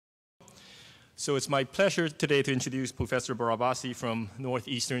So it's my pleasure today to introduce Professor Barabasi from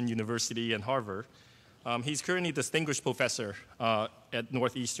Northeastern University and Harvard. He's currently Distinguished Professor at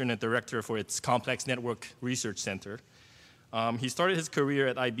Northeastern and Director for its Complex Network Research Center. He started his career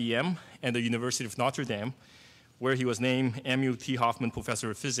at IBM and the University of Notre Dame, where he was named M.U.T. Hoffman Professor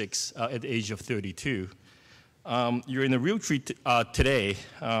of Physics at the age of 32. You're in a real treat today.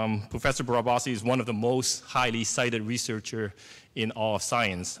 Professor Barabasi is one of the most highly cited researchers in all of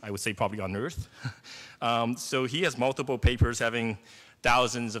science, I would say probably on Earth. So he has multiple papers having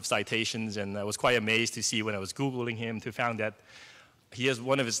thousands of citations, and I was quite amazed to see when I was Googling him to find that he has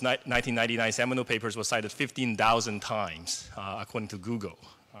one of his 1999 seminal papers was cited 15,000 times, according to Google.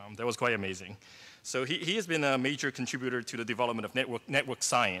 That was quite amazing. So he has been a major contributor to the development of network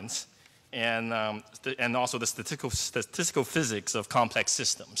science and also the statistical physics of complex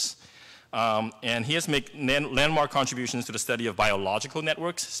systems. And he has made landmark contributions to the study of biological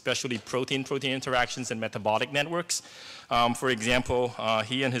networks, especially protein-protein interactions and metabolic networks. For example,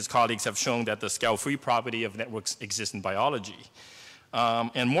 he and his colleagues have shown that the scale-free property of networks exists in biology.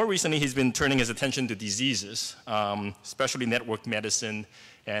 And more recently, he's been turning his attention to diseases, especially network medicine,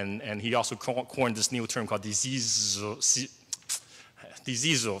 and he also coined this new term called diseasosome.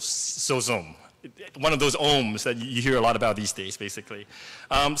 One of those ohms that you hear a lot about these days, basically.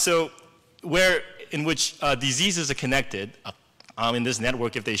 In which diseases are connected in this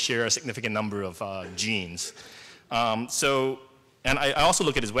network if they share a significant number of genes. And I also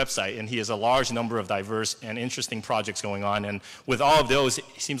look at his website, and he has a large number of diverse and interesting projects going on. And with all of those, it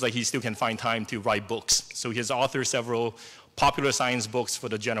seems like he still can find time to write books. So he has authored several popular science books for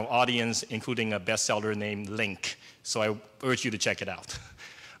the general audience, including a bestseller named Link. So I urge you to check it out.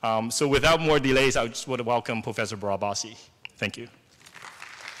 So without more delays, I just want to welcome Professor Barabasi. Thank you.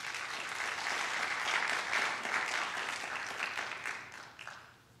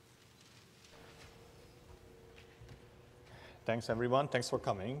 Thanks, everyone. Thanks for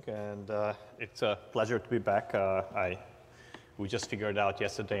coming. And it's a pleasure to be back. We just figured out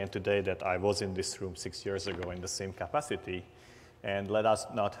yesterday and today that I was in this room 6 years ago in the same capacity. And let us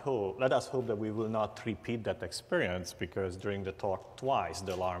hope that we will not repeat that experience, because during the talk twice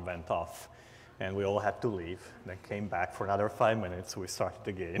the alarm went off and we all had to leave. Then came back for another 5 minutes, we started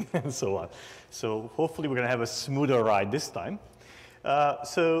again and so on. So hopefully we're going to have a smoother ride this time.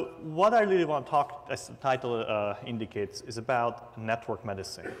 So what I really want to talk, as the title indicates, is about network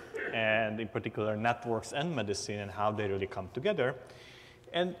medicine, and in particular networks and medicine and how they really come together.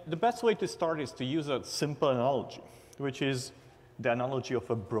 And the best way to start is to use a simple analogy, which is the analogy of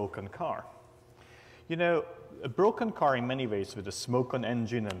a broken car. You know, a broken car in many ways with a smoke-on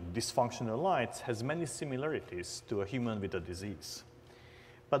engine and dysfunctional lights has many similarities to a human with a disease.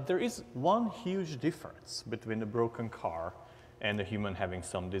 But there is one huge difference between a broken car and a human having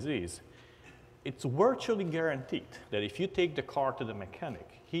some disease. It's virtually guaranteed that if you take the car to the mechanic,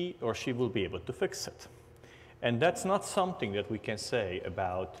 he or she will be able to fix it. And that's not something that we can say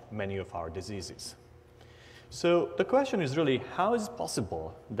about many of our diseases. So the question is really, how is it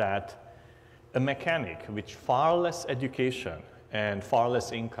possible that a mechanic with far less education and far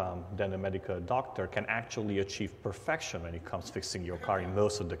less income than a medical doctor can actually achieve perfection when it comes to fixing your car in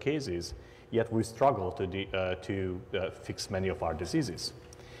most of the cases, yet we struggle to fix many of our diseases?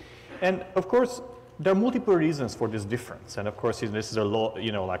 And of course, there are multiple reasons for this difference. And of course, this is a law,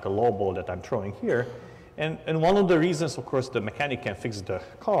 like a law ball that I'm throwing here. And one of the reasons, of course, the mechanic can fix the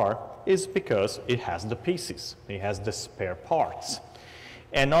car is because it has the pieces. It has the spare parts.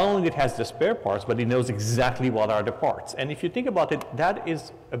 And not only it has the spare parts, but it knows exactly what are the parts. And if you think about it, that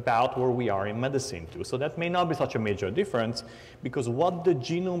is about where we are in medicine too. So that may not be such a major difference, because what the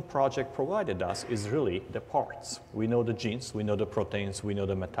Genome Project provided us is really the parts. We know the genes, we know the proteins, we know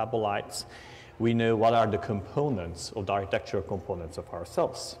the metabolites, we know what are the components of the architectural components of our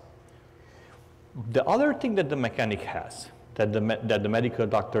cells. The other thing that the mechanic has, that the medical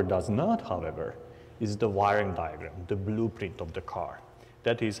doctor does not, however, is the wiring diagram, the blueprint of the car.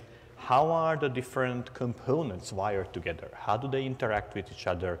 That is, how are the different components wired together? How do they interact with each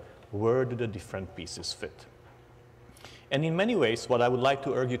other? Where do the different pieces fit? And in many ways, what I would like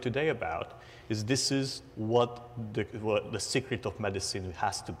to argue today about is this is what the secret of medicine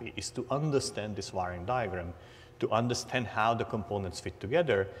has to be, is to understand this wiring diagram, to understand how the components fit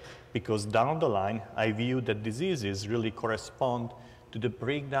together, because down the line, I view that diseases really correspond to the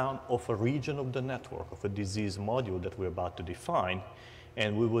breakdown of a region of the network, of a disease module that we're about to define.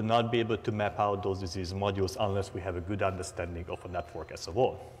 And we will not be able to map out those disease modules unless we have a good understanding of a network as a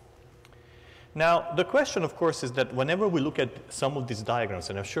whole. Now, the question, of course, is that whenever we look at some of these diagrams,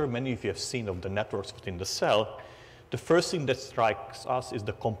 and I'm sure many of you have seen of the networks within the cell, the first thing that strikes us is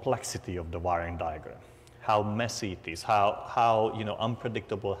the complexity of the wiring diagram, how messy it is, how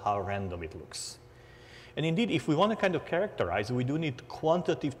unpredictable, how random it looks. And indeed, if we want to kind of characterize, we do need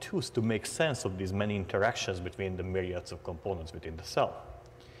quantitative tools to make sense of these many interactions between the myriads of components within the cell.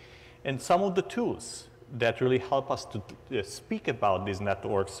 And some of the tools that really help us to speak about these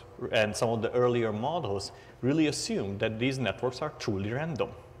networks and some of the earlier models really assume that these networks are truly random.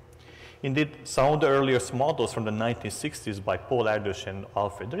 Indeed, some of the earliest models from the 1960s by Paul Erdős and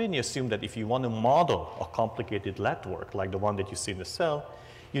Alfred Rényi assume that if you want to model a complicated network like the one that you see in the cell,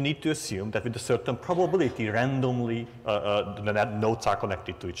 you need to assume that with a certain probability, randomly, the nodes are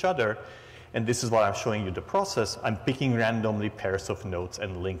connected to each other. And this is why I'm showing you the process. I'm picking randomly pairs of nodes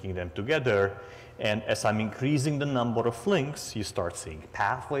and linking them together. And as I'm increasing the number of links, you start seeing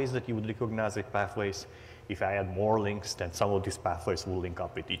pathways that you would recognize as pathways. If I add more links, then some of these pathways will link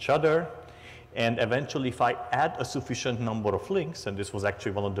up with each other. And eventually, if I add a sufficient number of links, and this was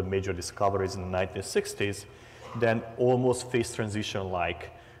actually one of the major discoveries in the 1960s, then almost phase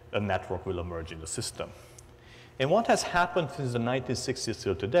transition-like a network will emerge in the system. And what has happened since the 1960s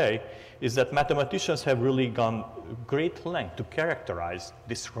till today is that mathematicians have really gone great length to characterize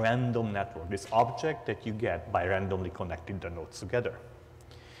this random network, this object that you get by randomly connecting the nodes together.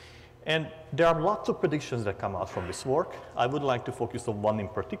 And there are lots of predictions that come out from this work. I would like to focus on one in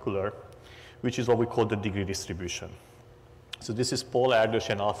particular, which is what we call the degree distribution. So this is Paul Erdős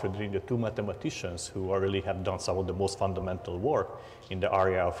and Alfred Rényi, the two mathematicians who really have done some of the most fundamental work in the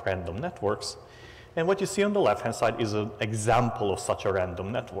area of random networks. And what you see on the left-hand side is an example of such a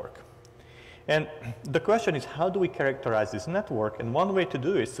random network. And the question is, how do we characterize this network? And one way to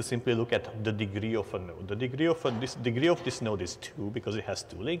do it is to simply look at the degree of a node. The degree of this node is 2 because it has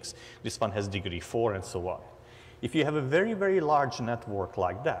 2 links. This one has degree 4 and so on. If you have a very, very large network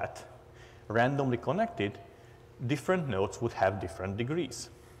like that, randomly connected, different nodes would have different degrees.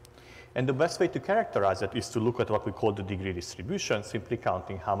 And the best way to characterize it is to look at what we call the degree distribution, simply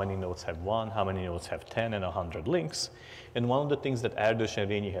counting how many nodes have 1, how many nodes have 10, and 100 links. And one of the things that Erdős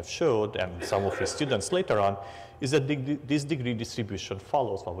and Rényi have showed, and some of his students later on, is that this degree distribution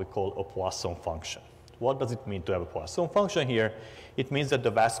follows what we call a Poisson function. What does it mean to have a Poisson function here? It means that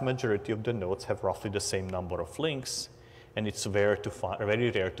the vast majority of the nodes have roughly the same number of links, and it's very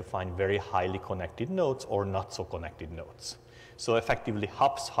rare to find very highly connected nodes or not so connected nodes. So effectively,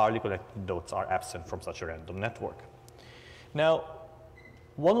 hubs, highly connected nodes are absent from such a random network. Now,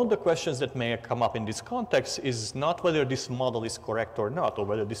 one of the questions that may come up in this context is not whether this model is correct or not, or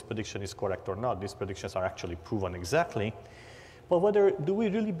whether this prediction is correct or not. These predictions are actually proven exactly. But whether do we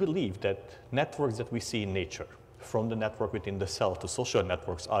really believe that networks that we see in nature, from the network within the cell to social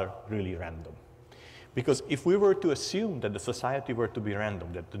networks, are really random? Because if we were to assume that the society were to be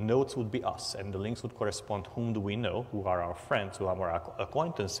random, that the nodes would be us and the links would correspond whom do we know, who are our friends, who are our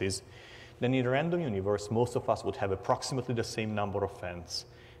acquaintances, then in a random universe, most of us would have approximately the same number of friends,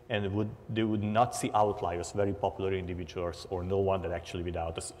 and they would not see outliers, very popular individuals, or no one that actually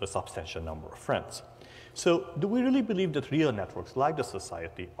without a substantial number of friends. So do we really believe that real networks, like the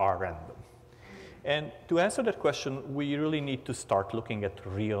society, are random? And to answer that question, we really need to start looking at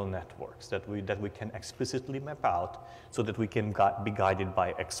real networks that we can explicitly map out so that we can be guided by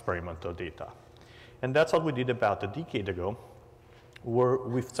experimental data. And that's what we did about a decade ago, where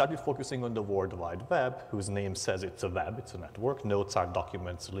we've started focusing on the World Wide Web, whose name says it's a web, it's a network. Nodes are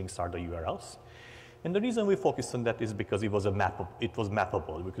documents, links are the URLs. And the reason we focused on that is because it was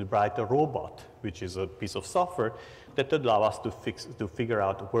mappable. We could write a robot, which is a piece of software that allow us to figure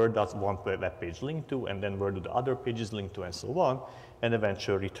out where does one web page link to, and then where do the other pages link to, and so on, and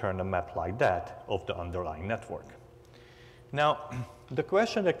eventually return a map like that of the underlying network. Now, the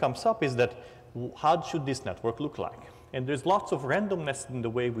question that comes up is that how should this network look like? And there's lots of randomness in the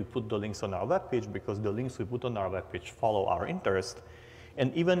way we put the links on our web page, because the links we put on our web page follow our interest.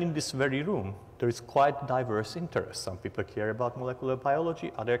 And even in this very room, there is quite diverse interest. Some people care about molecular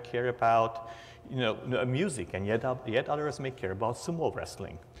biology, others care about music, and yet others may care about sumo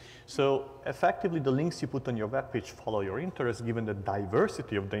wrestling. So effectively, the links you put on your web page follow your interest. Given the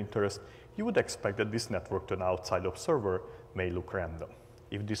diversity of the interest, you would expect that this network to an outside observer may look random.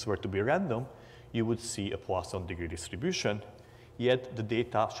 If this were to be random, you would see a Poisson degree distribution, yet the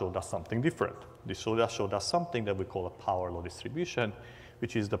data showed us something different. This showed us something that we call a power law distribution,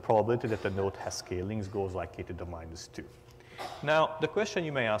 which is the probability that the node has scalings goes like k to the minus 2. Now, the question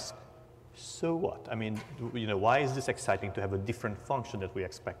you may ask, so what? I mean, why is this exciting to have a different function that we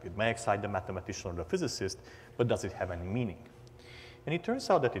expected? It may excite the mathematician or the physicist, but does it have any meaning? And it turns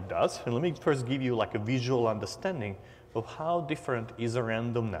out that it does. And let me first give you like a visual understanding of how different is a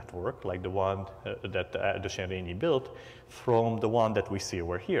random network, like the one that de Chêne built, from the one that we see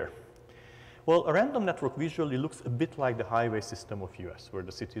over here. Well, a random network visually looks a bit like the highway system of US, where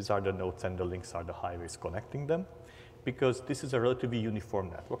the cities are the nodes and the links are the highways connecting them, because this is a relatively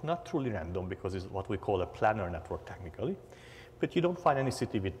uniform network, not truly random because it's what we call a planar network technically, but you don't find any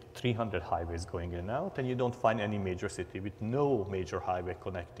city with 300 highways going in and out, and you don't find any major city with no major highway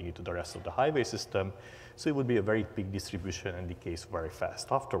connecting it to the rest of the highway system, so it would be a very big distribution and decays very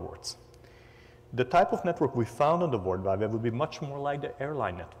fast afterwards. The type of network we found on the World Wide Web would be much more like the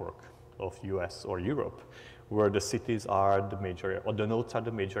airline network of US or Europe, where the cities are the major, or the nodes are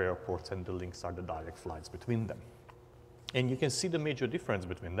the major airports and the links are the direct flights between them. And you can see the major difference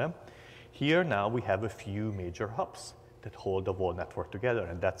between them. Here now we have a few major hubs that hold the whole network together,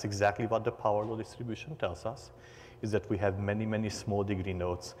 and that's exactly what the power law distribution tells us, is that we have many, many small degree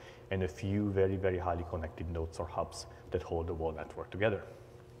nodes and a few very, very highly connected nodes or hubs that hold the whole network together.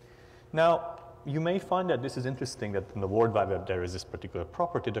 Now, you may find that this is interesting that in the World Wide Web there is this particular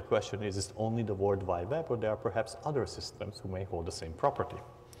property. The question is it only the World Wide Web, or there are perhaps other systems who may hold the same property?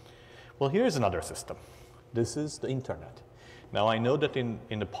 Well, here's another system. This is the internet. Now, I know that in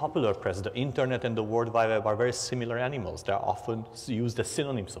the popular press, the internet and the World Wide Web are very similar animals. They're often used as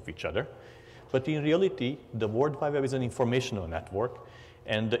synonyms of each other. But in reality, the World Wide Web is an informational network,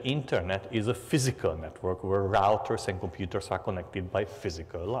 and the internet is a physical network where routers and computers are connected by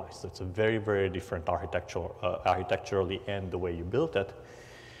physical lines. So it's a very, very different architecturally and the way you build it.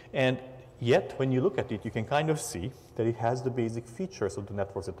 And yet, when you look at it, you can kind of see that it has the basic features of the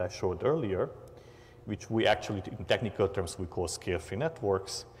networks that I showed earlier, which we actually, in technical terms, we call scale-free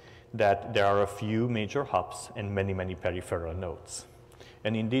networks, that there are a few major hubs and many, many peripheral nodes.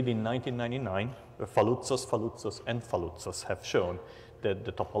 And indeed, in 1999, Falutzos, and Falutzos have shown that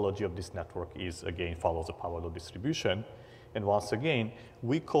the topology of this network is, again, follows a power law distribution. And once again,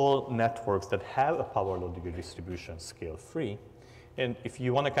 we call networks that have a power law degree distribution scale-free. And if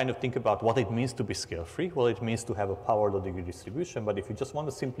you want to kind of think about what it means to be scale-free, well, it means to have a power law degree distribution. But if you just want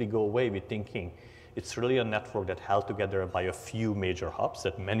to simply go away with thinking it's really a network that held together by a few major hubs,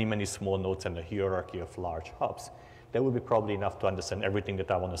 that many, many small nodes and a hierarchy of large hubs, that would be probably enough to understand everything that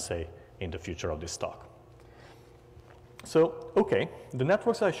I want to say in the future of this talk. So, okay, the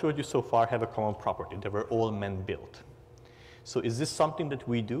networks I showed you so far have a common property. They were all man-built. So is this something that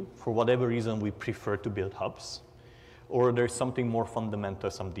we do? For whatever reason, we prefer to build hubs? Or there's something more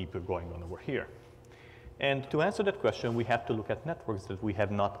fundamental, some deeper going on over here? And to answer that question, we have to look at networks that we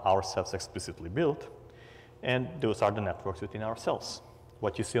have not ourselves explicitly built. And those are the networks within our cells.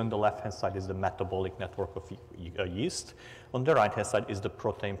 What you see on the left-hand side is the metabolic network of yeast. On the right-hand side is the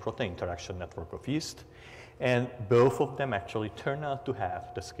protein-protein interaction network of yeast. And both of them actually turn out to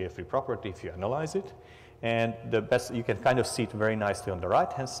have the scale-free property if you analyze it. And the best, you can kind of see it very nicely on the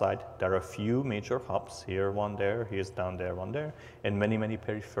right-hand side. There are a few major hubs, here one there, here's down there, one there, and many, many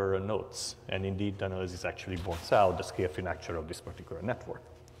peripheral nodes. And indeed, the analysis actually bornes out the scale-free nature of this particular network.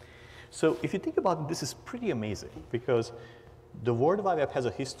 So if you think about it, this is pretty amazing, because the World Wide Web has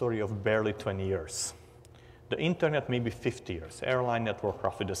a history of barely 20 years. The internet maybe 50 years, airline network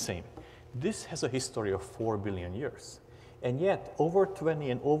roughly the same. This has a history of 4 billion years. And yet, over 20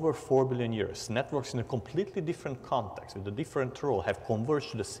 and over 4 billion years, networks in a completely different context, with a different role, have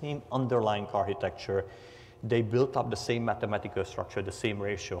converged to the same underlying architecture. They built up the same mathematical structure, the same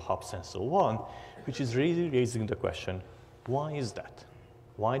ratio hubs, and so on, which is really raising the question, why is that?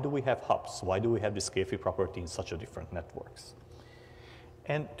 Why do we have hubs? Why do we have this scale-free property in such a different networks?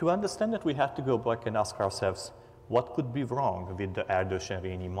 And to understand that, we have to go back and ask ourselves, what could be wrong with the de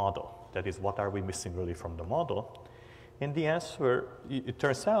Chêne model? That is, what are we missing really from the model? And the answer, it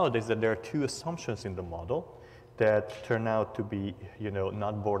turns out, is that there are two assumptions in the model that turn out to be,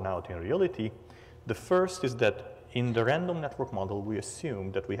 not borne out in reality. The first is that in the random network model, we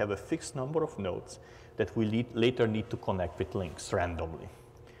assume that we have a fixed number of nodes that we later need to connect with links randomly.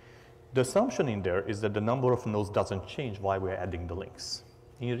 The assumption in there is that the number of nodes doesn't change while we're adding the links.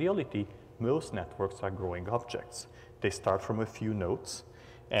 In reality, most networks are growing objects. They start from a few nodes,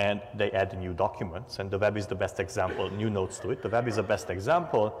 and they add new documents, and the web is the best example, new nodes to it. The web is the best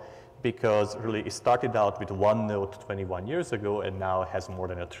example because really it started out with one node 21 years ago, and now it has more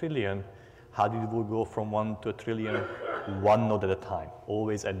than 1 trillion. How did we go from 1 to 1 trillion? One node at a time,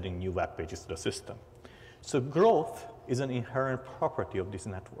 always adding new web pages to the system. So growth is an inherent property of these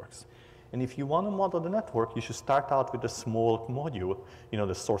networks. And if you want to model the network, you should start out with a small module,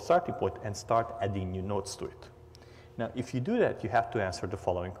 the source starting point, and start adding new nodes to it. Now, if you do that, you have to answer the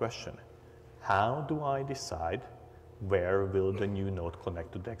following question. How do I decide where will the new node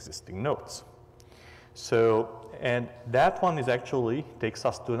connect to the existing nodes? So, and that one is actually takes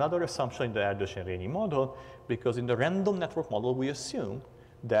us to another assumption in the Erdős-Rényi model, because in the random network model, we assume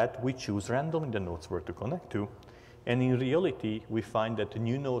that we choose randomly the nodes where to connect to. And in reality, we find that the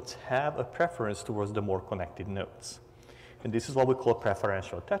new nodes have a preference towards the more connected nodes. And this is what we call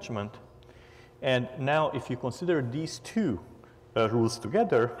preferential attachment. And now, if you consider these two rules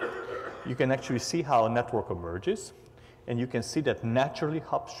together, you can actually see how a network emerges. And you can see that naturally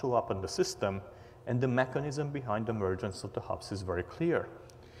hubs show up in the system, and the mechanism behind the emergence of the hubs is very clear.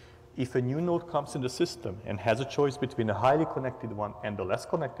 If a new node comes in the system and has a choice between a highly connected one and a less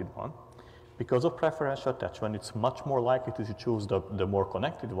connected one, because of preferential attachment, it's much more likely to choose the more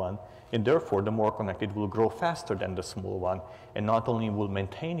connected one, and therefore the more connected will grow faster than the small one, and not only will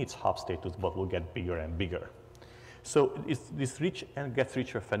maintain its hub status, but will get bigger and bigger. So it's this rich and gets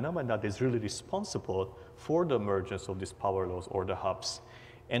richer phenomena that is really responsible for the emergence of these power laws or the hubs.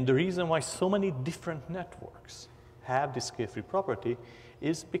 And the reason why so many different networks have this scale-free property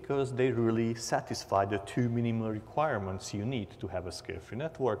is because they really satisfy the two minimal requirements you need to have a scale-free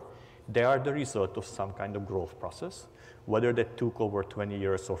network. They are the result of some kind of growth process, whether that took over 20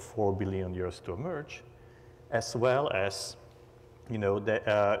 years or 4 billion years to emerge, as well as, you know,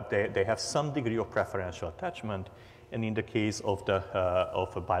 they have some degree of preferential attachment. And in the case of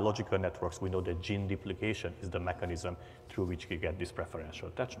biological networks, we know that gene duplication is the mechanism through which you get this preferential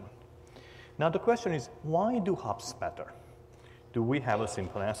attachment. Now the question is, why do hubs matter? Do we have a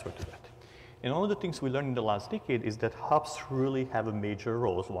simple answer to that? And one of the things we learned in the last decade is that hubs really have a major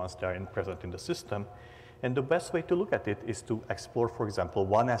role once they are present in the system. And the best way to look at it is to explore, for example,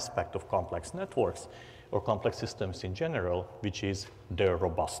 one aspect of complex networks or complex systems in general, which is their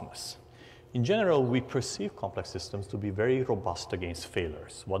robustness. In general, we perceive complex systems to be very robust against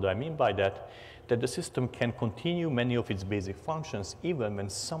failures. What do I mean by that? That the system can continue many of its basic functions even when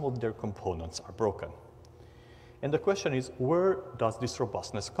some of their components are broken. And the question is, where does this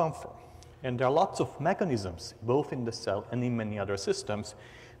robustness come from? And there are lots of mechanisms, both in the cell and in many other systems,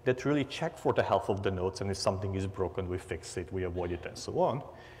 that really check for the health of the nodes, and if something is broken, we fix it, we avoid it, and so on.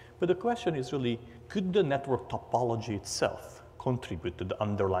 But the question is really, could the network topology itself contribute to the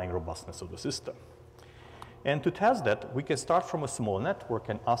underlying robustness of the system? And to test that, we can start from a small network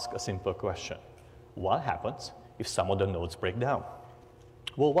and ask a simple question. What happens if some of the nodes break down?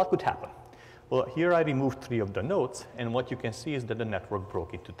 Well, what could happen? Well, here I removed 3 of the nodes, and what you can see is that the network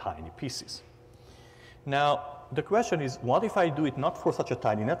broke into tiny pieces. Now, the question is, what if I do it not for such a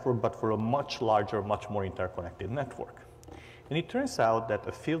tiny network, but for a much larger, much more interconnected network? And it turns out that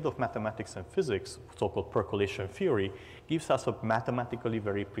a field of mathematics and physics, so-called percolation theory, gives us a mathematically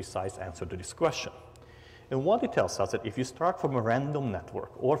very precise answer to this question. And what it tells us that if you start from a random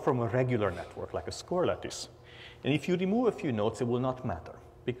network or from a regular network, like a square lattice, and if you remove a few nodes, it will not matter,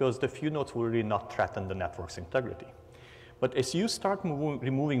 because the few nodes will really not threaten the network's integrity. But as you start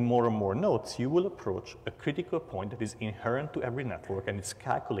removing more and more nodes, you will approach a critical point that is inherent to every network, and it's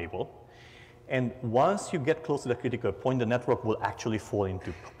calculable. And once you get close to the critical point, the network will actually fall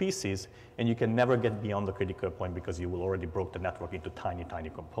into pieces, and you can never get beyond the critical point because you will already broke the network into tiny, tiny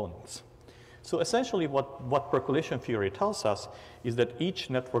components. So essentially what percolation theory tells us is that each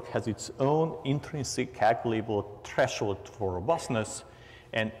network has its own intrinsic calculable threshold for robustness,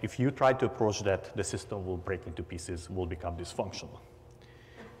 and if you try to approach that, the system will break into pieces, will become dysfunctional.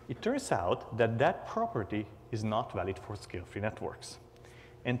 It turns out that that property is not valid for scale-free networks.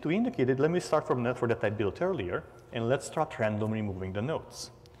 And to indicate it, let me start from a network that I built earlier, and let's start randomly moving the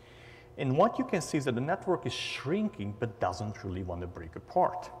nodes. And what you can see is that the network is shrinking, but doesn't really want to break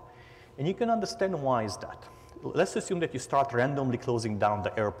apart. And you can understand why is that. Let's assume that you start randomly closing down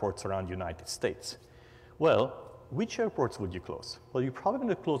the airports around the United States. Well, which airports would you close? Well, you're probably going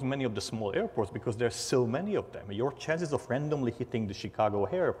to close many of the small airports because there's so many of them. Your chances of randomly hitting the Chicago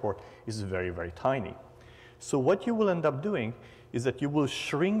airport is very, very tiny. So what you will end up doing is that you will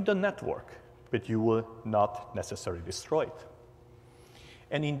shrink the network, but you will not necessarily destroy it.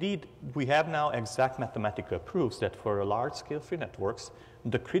 And indeed, we have now exact mathematical proofs that for large-scale free networks,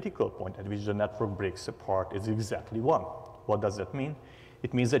 the critical point at which the network breaks apart is exactly 1. What does that mean?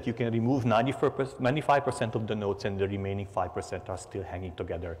 It means that you can remove 95% of the nodes, and the remaining 5% are still hanging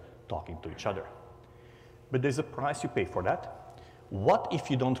together, talking to each other. But there's a price you pay for that. What if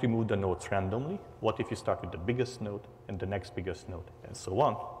you don't remove the nodes randomly? What if you start with the biggest node and the next biggest node, and so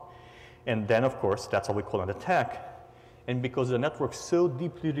on? And then, of course, that's what we call an attack. And because the network so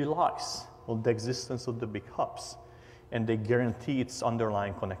deeply relies on the existence of the big hubs, and they guarantee its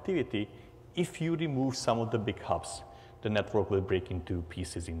underlying connectivity, if you remove some of the big hubs, the network will break into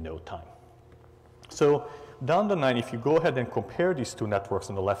pieces in no time. So down the line, if you go ahead and compare these two networks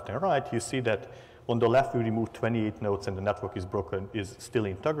on the left and right, you see that, On the left, we removed 28 nodes, and the network is broken, is still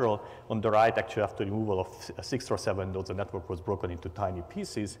integral. On the right, actually, after removal of 6 or 7 nodes, the network was broken into tiny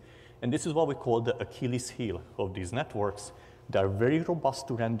pieces. And this is what we call the Achilles heel of these networks. They are very robust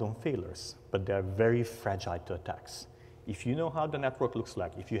to random failures, but they are very fragile to attacks. If you know how the network looks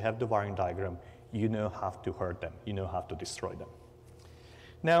like, if you have the wiring diagram, you know how to hurt them, you know how to destroy them.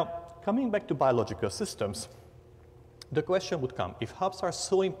 Now, coming back to biological systems, the question would come, if hubs are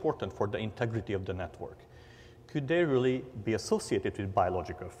so important for the integrity of the network, could they really be associated with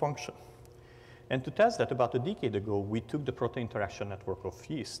biological function? And to test that, about a decade ago, we took the protein interaction network of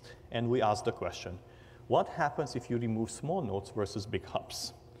yeast, and we asked the question, what happens if you remove small nodes versus big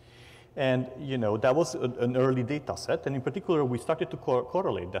hubs? And that was an early data set, and in particular, we started to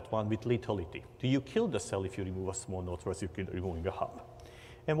correlate that one with lethality. Do you kill the cell if you remove a small node versus removing a hub?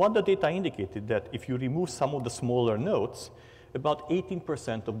 And what the data indicated that if you remove some of the smaller nodes, about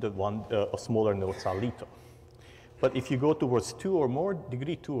 18% of the smaller nodes are lethal. But if you go towards 2 or more,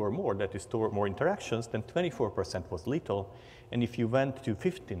 degree 2 or more, that is toward more interactions, then 24% was lethal. And if you went to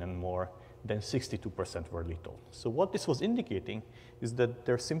 15 and more, then 62% were lethal. So what this was indicating is that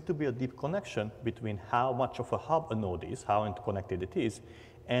there seemed to be a deep connection between how much of a hub a node is, how interconnected it is,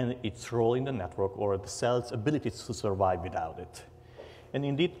 and its role in the network or the cell's ability to survive without it. And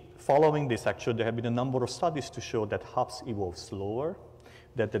indeed, following this, actually, there have been a number of studies to show that hubs evolve slower,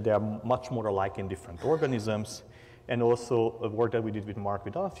 that they are much more alike in different organisms, and also a work that we did with Mark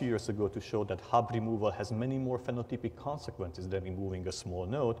Vidal a few years ago to show that hub removal has many more phenotypic consequences than removing a small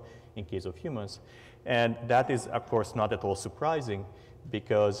node in case of humans. And that is, of course, not at all surprising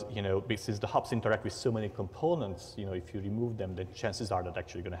because, since the hubs interact with so many components, if you remove them, then chances are that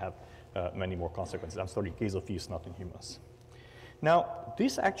actually going to have many more consequences. I'm sorry, in case of yeast, not in humans. Now,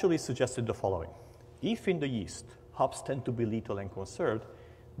 this actually suggested the following. If in the yeast, hubs tend to be lethal and conserved,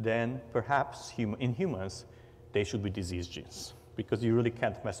 then perhaps in humans, they should be disease genes because you really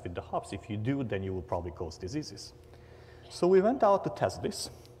can't mess with the hubs. If you do, then you will probably cause diseases. So we went out to test this,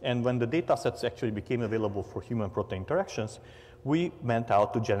 and when the data sets actually became available for human protein interactions, we went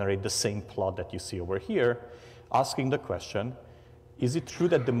out to generate the same plot that you see over here, asking the question, is it true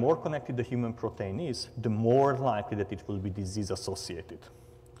that the more connected the human protein is, the more likely that it will be disease-associated?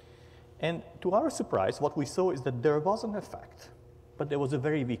 And to our surprise, what we saw is that there was an effect, but there was a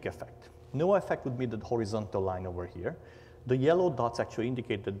very weak effect. No effect would be the horizontal line over here. The yellow dots actually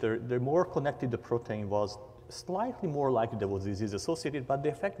indicate that the more connected the protein was, slightly more likely there was disease-associated, but the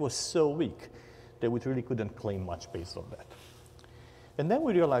effect was so weak that we really couldn't claim much based on that. And then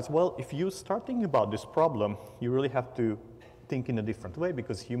we realized, well, if you start thinking about this problem, you really have to think in a different way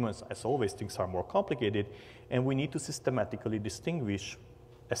because humans, as always, things are more complicated, and we need to systematically distinguish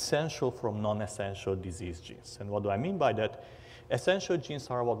essential from non-essential disease genes. And what do I mean by that? Essential genes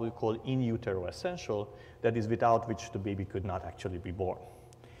are what we call in utero essential, that is without which the baby could not actually be born.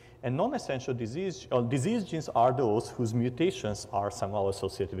 And non-essential disease genes are those whose mutations are somehow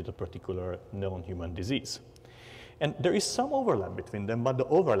associated with a particular known human disease. And there is some overlap between them, but the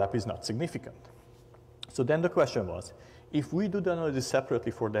overlap is not significant. So then the question was, if we do the analysis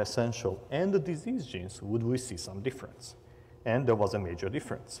separately for the essential and the disease genes, would we see some difference? And there was a major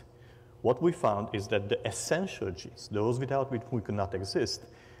difference. What we found is that the essential genes, those without which we could not exist,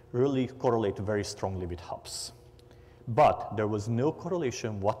 really correlate very strongly with hubs. But there was no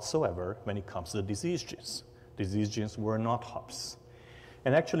correlation whatsoever when it comes to the disease genes. Disease genes were not hubs.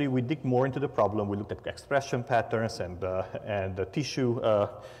 And actually, we dig more into the problem. We looked at expression patterns and the tissue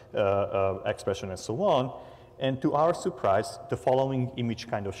expression and so on. And to our surprise, the following image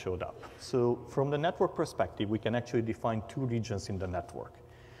kind of showed up. So from the network perspective, we can actually define two regions in the network.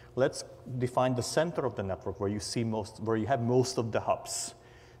 Let's define the center of the network where you have most of the hubs.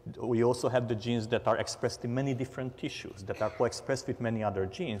 We also have the genes that are expressed in many different tissues that are co-expressed with many other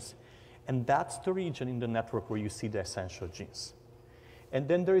genes. And that's the region in the network where you see the essential genes. And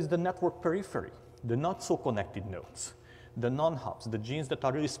then there is the network periphery, the not so connected nodes, the non-hubs, the genes that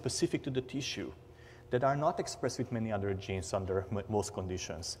are really specific to the tissue, that are not expressed with many other genes under most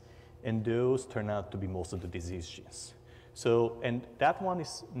conditions. And those turn out to be most of the disease genes. So, and that one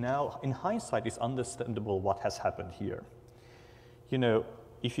is now, in hindsight, it's understandable what has happened here.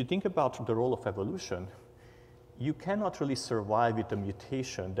 If you think about the role of evolution, you cannot really survive with a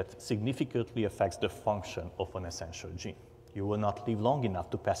mutation that significantly affects the function of an essential gene. You will not live long enough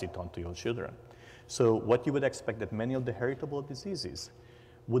to pass it on to your children. So what you would expect that many of the heritable diseases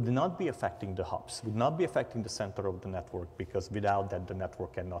would not be affecting the hubs, would not be affecting the center of the network, because without that, the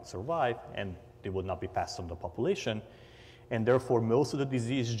network cannot survive and they would not be passed on the population. And therefore, most of the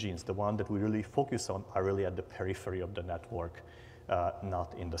disease genes, the one that we really focus on, are really at the periphery of the network,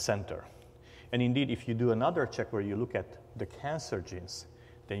 not in the center. And indeed, if you do another check where you look at the cancer genes,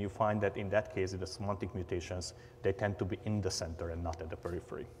 then you find that in that case, the semantic mutations, they tend to be in the center and not at the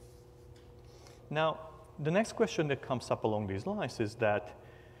periphery. Now, the next question that comes up along these lines is that,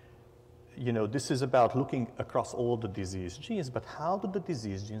 this is about looking across all the disease genes, but how do the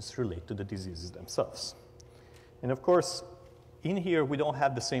disease genes relate to the diseases themselves? And of course, in here, we don't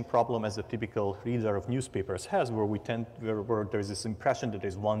have the same problem as the typical reader of newspapers has, where where there's this impression that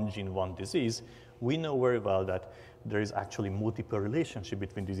there's one gene, one disease. We know very well that there is actually multiple relationship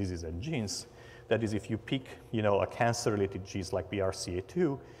between diseases and genes. That is, if you pick, a cancer-related genes like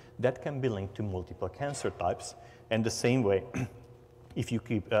BRCA2, that can be linked to multiple cancer types. And the same way, if you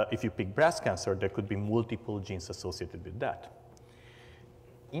pick breast cancer, there could be multiple genes associated with that.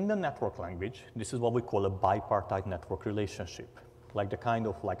 In the network language, this is what we call a bipartite network relationship, like the kind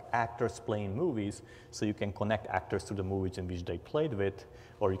of actors playing movies, so you can connect actors to the movies in which they played with,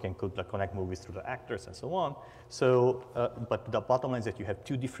 or you can connect movies to the actors and so on. So, but the bottom line is that you have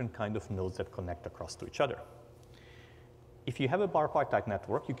two different kind of nodes that connect across to each other. If you have a bipartite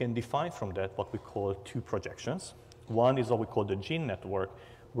network, you can define from that what we call two projections. One is what we call the gene network,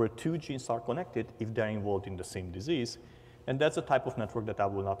 where two genes are connected if they're involved in the same disease. And that's a type of network that I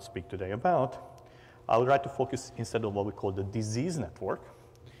will not speak today about. I would like to focus instead on what we call the disease network,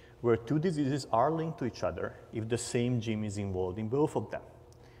 where two diseases are linked to each other if the same gene is involved in both of them.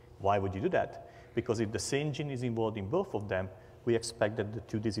 Why would you do that? Because if the same gene is involved in both of them, we expect that the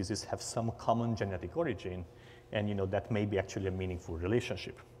two diseases have some common genetic origin, and that may be actually a meaningful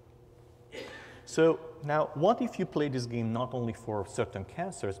relationship. So now, what if you play this game not only for certain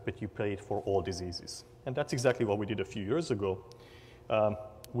cancers, but you play it for all diseases? And that's exactly what we did a few years ago.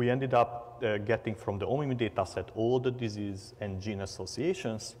 We ended up getting from the OMIM data set all the disease and gene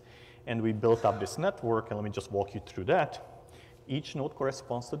associations, and we built up this network, and let me just walk you through that. Each node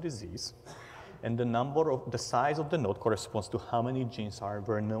corresponds to disease, and the size of the node corresponds to how many genes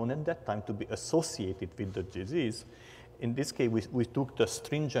were known at that time to be associated with the disease. In this case, we took the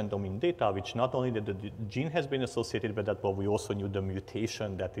stringent domain data, which not only that the gene has been associated with that, but we also knew the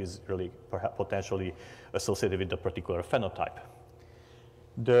mutation that is really perhaps potentially associated with the particular phenotype.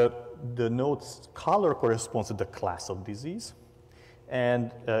 The node's color corresponds to the class of disease.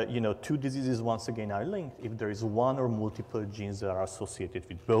 And two diseases, once again, are linked if there is one or multiple genes that are associated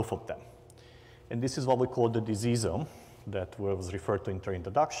with both of them. And this is what we call the diseasome that was referred to in the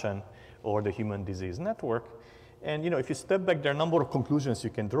introduction, or the human disease network. And if you step back, there are a number of conclusions you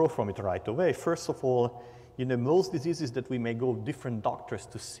can draw from it right away. First of all, most diseases that we may go different doctors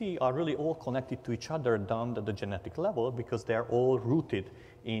to see are really all connected to each other down at the genetic level because they are all rooted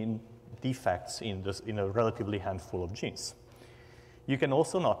in defects in a relatively handful of genes. You can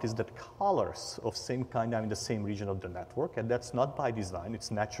also notice that colors of same kind are in the same region of the network, and that's not by design. It's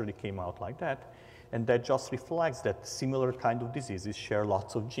naturally came out like that. And that just reflects that similar kind of diseases share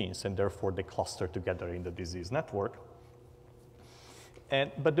lots of genes, and therefore they cluster together in the disease network.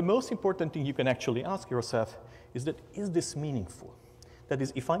 But the most important thing you can actually ask yourself is this meaningful? That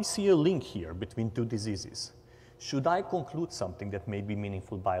is, if I see a link here between two diseases, should I conclude something that may be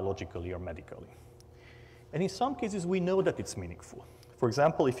meaningful biologically or medically? And in some cases, we know that it's meaningful. For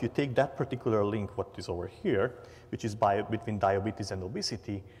example, if you take that particular link, what is over here, which is between diabetes and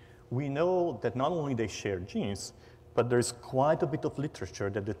obesity, we know that not only they share genes, but there's quite a bit of literature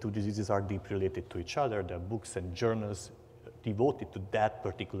that the two diseases are deeply related to each other. There are books and journals devoted to that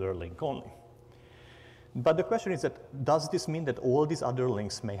particular link only. But the question is that, does this mean that all these other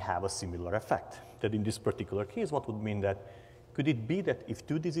links may have a similar effect? That in this particular case, what would mean that, could it be that if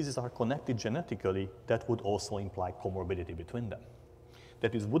two diseases are connected genetically, that would also imply comorbidity between them?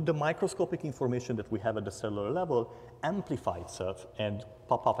 That is, would the microscopic information that we have at the cellular level amplify itself and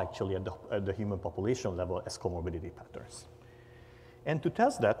pop up actually at the human population level as comorbidity patterns? And to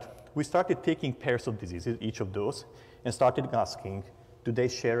test that, we started taking pairs of diseases, each of those, and started asking, do they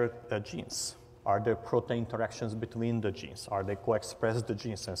share genes? Are there protein interactions between the genes? Are they co-express the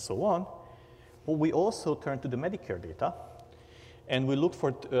genes and so on? But we also turned to the Medicare data, and we looked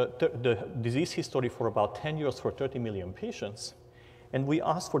for the disease history for about 10 years for 30 million patients. And we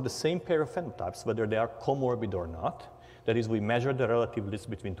asked for the same pair of phenotypes, whether they are comorbid or not. That is, we measure the relative risk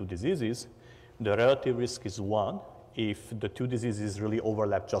between two diseases. The relative risk is 1 if the two diseases really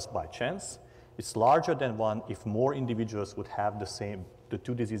overlap just by chance. It's larger than 1 if more individuals would have the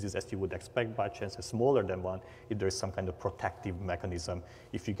two diseases as you would expect by chance. It's smaller than 1 if there is some kind of protective mechanism.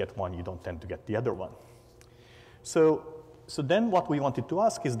 If you get one, you don't tend to get the other one. So then what we wanted to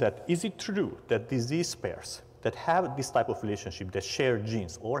ask is that, is it true that disease pairs that have this type of relationship, that share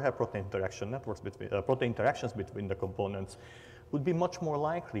genes or have protein interactions between the components, would be much more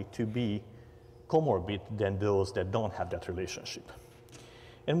likely to be comorbid than those that don't have that relationship.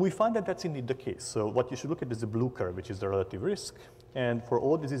 And we find that that's indeed the case. So what you should look at is the blue curve, which is the relative risk. And for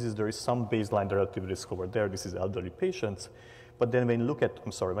all diseases, there is some baseline relative risk over there. This is elderly patients. But then when you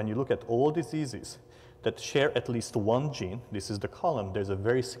look at all diseases that share at least one gene, this is the column, there's a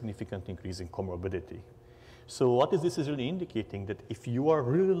very significant increase in comorbidity. So what this is really indicating that if you are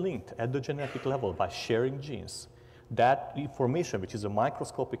really linked at the genetic level by sharing genes, that information, which is a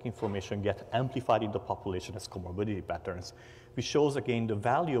microscopic information, gets amplified in the population as comorbidity patterns, which shows again the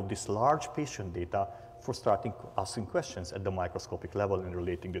value of this large patient data for starting asking questions at the microscopic level and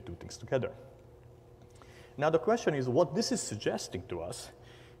relating the two things together. Now the question is, what this is suggesting to us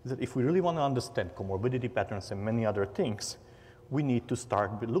is that if we really want to understand comorbidity patterns and many other things, we need to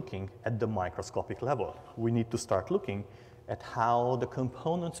start looking at the microscopic level. We need to start looking at how the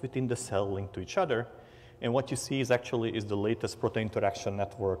components within the cell link to each other. And what you see is the latest protein interaction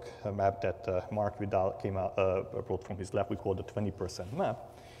network map that Mark Vidal brought from his lab. We call the 20%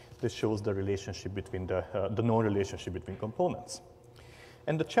 map. This shows the relationship between the known relationship between components.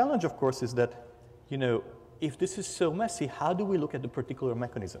 And the challenge, of course, is that, if this is so messy, how do we look at the particular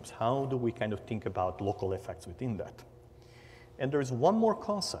mechanisms? How do we kind of think about local effects within that? And there is one more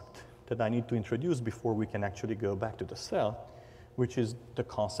concept that I need to introduce before we can actually go back to the cell, which is the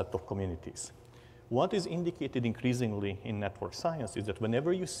concept of communities. What is indicated increasingly in network science is that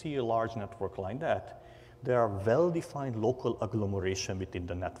whenever you see a large network like that, there are well-defined local agglomeration within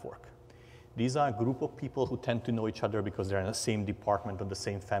the network. These are a group of people who tend to know each other because they're in the same department or the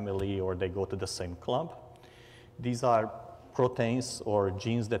same family or they go to the same club. These are proteins or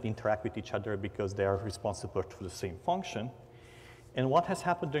genes that interact with each other because they are responsible for the same function. And what has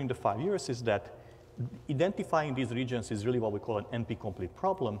happened during the 5 years is that identifying these regions is really what we call an NP-complete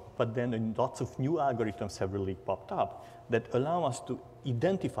problem, but then lots of new algorithms have really popped up that allow us to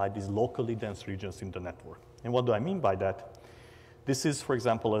identify these locally dense regions in the network. And what do I mean by that? This is, for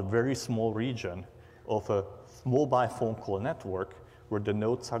example, a very small region of a mobile phone call network where the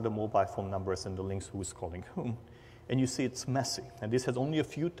nodes are the mobile phone numbers and the links who is calling whom. And you see it's messy. And this has only a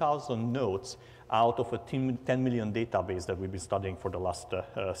few thousand nodes out of a 10 million database that we've been studying for the last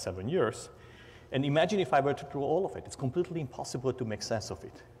 7 years. And imagine if I were to do all of it. It's completely impossible to make sense of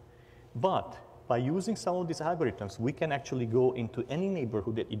it. But by using some of these algorithms, we can actually go into any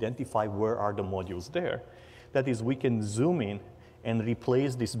neighborhood and identify where are the modules there. That is, we can zoom in and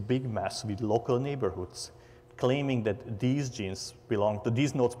replace this big mess with local neighborhoods, claiming that these nodes belong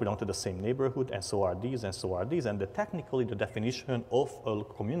to the same neighborhood, and so are these, and so are these. And technically, the definition of a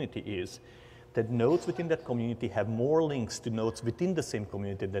community is that nodes within that community have more links to nodes within the same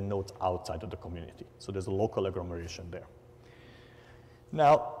community than nodes outside of the community. So there's a local agglomeration there.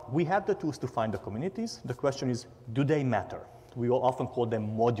 Now, we have the tools to find the communities. The question is, do they matter? We will often call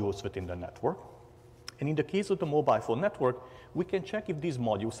them modules within the network. And in the case of the mobile phone network, we can check if these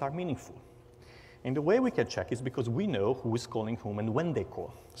modules are meaningful. And the way we can check is because we know who is calling whom and when they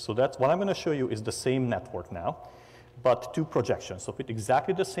call. So that's what I'm going to show you is the same network now, but two projections of it,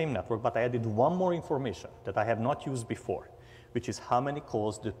 exactly the same network, but I added one more information that I have not used before, which is how many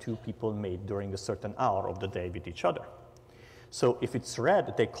calls the two people made during a certain hour of the day with each other. So if it's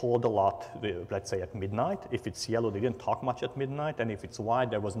red, they called a lot, let's say at midnight. If it's yellow, they didn't talk much at midnight. And if it's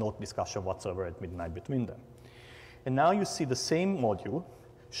white, there was no discussion whatsoever at midnight between them. And now you see the same module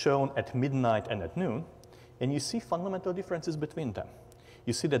shown at midnight and at noon, and you see fundamental differences between them.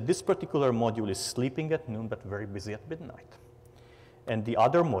 You see that this particular module is sleeping at noon but very busy at midnight. And the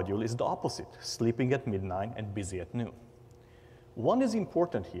other module is the opposite, sleeping at midnight and busy at noon. One is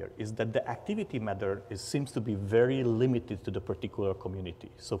important here is that the activity matter seems to be very limited to the particular community.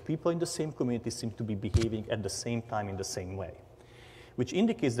 So people in the same community seem to be behaving at the same time in the same way, which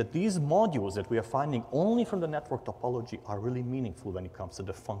indicates that these modules that we are finding only from the network topology are really meaningful when it comes to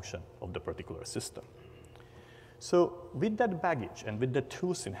the function of the particular system. So with that baggage and with the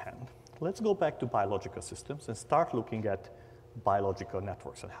tools in hand, let's go back to biological systems and start looking at biological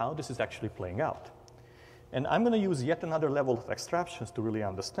networks and how this is actually playing out. And I'm going to use yet another level of abstractions to really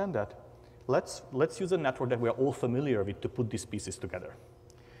understand that. Let's use a network that we are all familiar with to put these pieces together.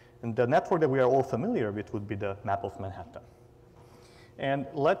 And the network that we are all familiar with would be the map of Manhattan. And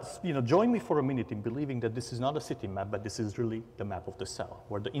let's join me for a minute in believing that this is not a city map, but this is really the map of the cell,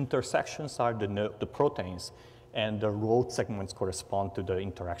 where the intersections are the proteins and the road segments correspond to the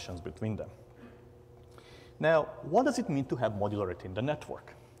interactions between them. Now, what does it mean to have modularity in the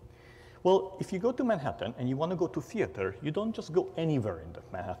network? Well, if you go to Manhattan and you want to go to theater, you don't just go anywhere in the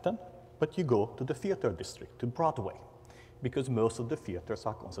Manhattan, but you go to the theater district, to Broadway, because most of the theaters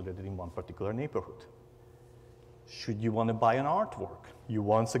are concentrated in one particular neighborhood. Should you want to buy an artwork? You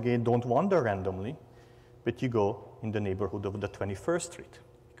once again don't wander randomly, but you go in the neighborhood of the 21st Street,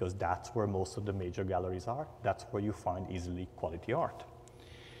 because that's where most of the major galleries are. That's where you find easily quality art.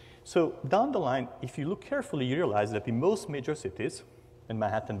 So down the line, if you look carefully, you realize that in most major cities, and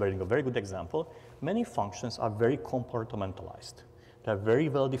Manhattan being a very good example, many functions are very compartmentalized. There are very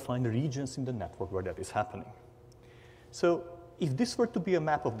well-defined regions in the network where that is happening. So if this were to be a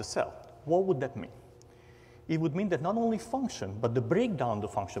map of the cell, what would that mean? It would mean that not only function, but the breakdown of the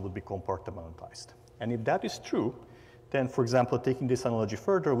function would be compartmentalized. And if that is true, then, for example, taking this analogy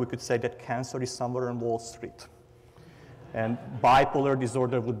further, we could say that cancer is somewhere on Wall Street. And bipolar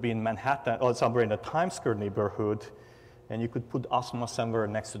disorder would be in Manhattan, or somewhere in the Times Square neighborhood. And you could put asthma somewhere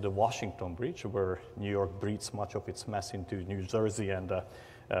next to the Washington Bridge, where New York breeds much of its mess into New Jersey and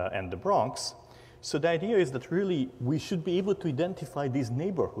the Bronx. So the idea is that really we should be able to identify these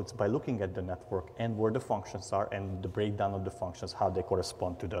neighborhoods by looking at the network and where the functions are and the breakdown of the functions, how they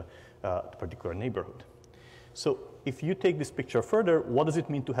correspond to the particular neighborhood. So if you take this picture further, what does it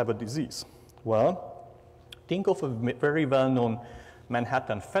mean to have a disease? Well, think of a very well-known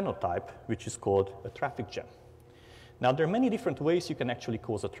Manhattan phenotype, which is called a traffic jam. Now, there are many different ways you can actually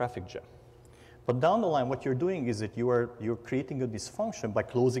cause a traffic jam. But down the line, what you're doing is that you're creating a dysfunction by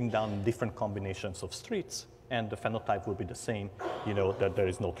closing down different combinations of streets, and the phenotype will be the same, that there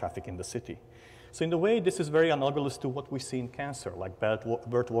is no traffic in the city. So in a way, this is very analogous to what we see in cancer, like Bert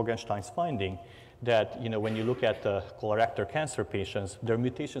Wagenstein's finding that, when you look at colorectal cancer patients, their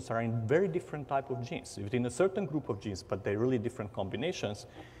mutations are in very different type of genes, within a certain group of genes, but they're really different combinations.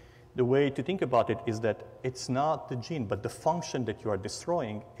 The way to think about it is that it's not the gene, but the function that you are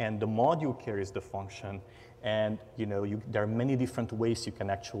destroying, and the module carries the function. And there are many different ways you can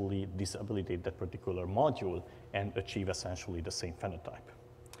actually disabilitate that particular module and achieve essentially the same phenotype.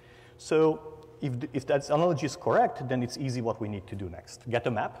 So if that analogy is correct, then it's easy what we need to do next. Get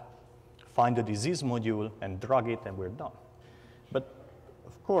a map, find the disease module, and drug it, and we're done. But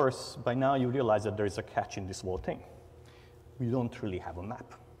of course, by now you realize that there is a catch in this whole thing. We don't really have a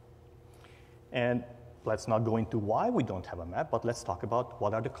map. And let's not go into why we don't have a map, but let's talk about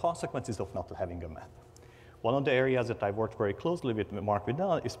what are the consequences of not having a map. One of the areas that I've worked very closely with Mark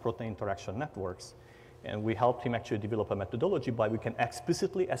Vidal is protein interaction networks. And we helped him actually develop a methodology by which we can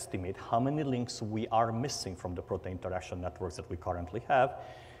explicitly estimate how many links we are missing from the protein interaction networks that we currently have,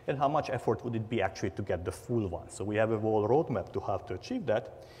 and how much effort would it be actually to get the full one. So we have a whole roadmap to how to achieve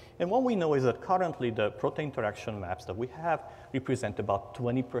that. And what we know is that currently the protein interaction maps that we have represent about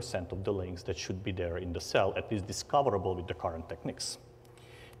 20% of the links that should be there in the cell, at least discoverable with the current techniques.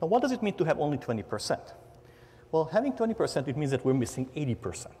 Now, what does it mean to have only 20%? Well, having 20%, it means that we're missing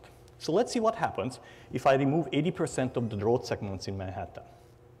 80%. So let's see what happens if I remove 80% of the road segments in Manhattan.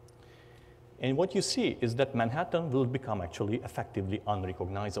 And what you see is that Manhattan will become actually effectively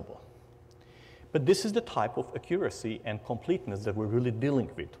unrecognizable. But this is the type of accuracy and completeness that we're really dealing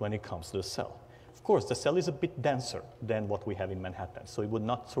with when it comes to the cell. Of course, the cell is a bit denser than what we have in Manhattan, so it would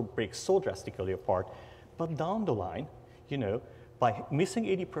not break so drastically apart. But down the line, by missing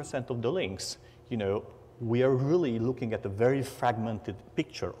 80% of the links, we are really looking at a very fragmented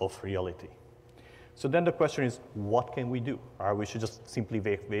picture of reality. So then the question is, what can we do? Or we should just simply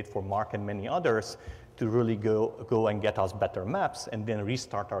wait for Mark and many others to really go and get us better maps and then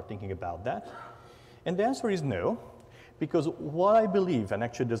restart our thinking about that? And the answer is no, because what I believe, and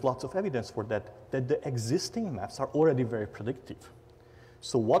actually there's lots of evidence for that the existing maps are already very predictive.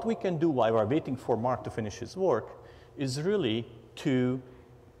 So what we can do while we're waiting for Mark to finish his work is really to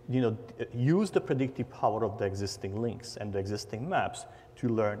use the predictive power of the existing links and the existing maps to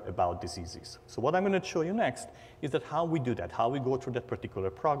learn about diseases. So what I'm going to show you next is that how we do that, how we go through that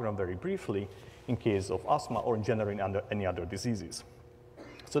particular program very briefly in case of asthma or in general in any other diseases.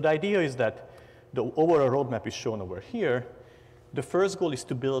 So the idea is that the overall roadmap is shown over here. The first goal is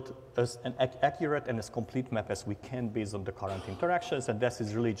to build an accurate and as complete map as we can based on the current interactions, and this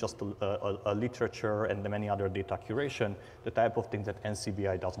is really just a literature and many other data curation, the type of things that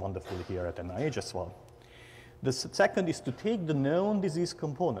NCBI does wonderfully here at NIH as well. The second is to take the known disease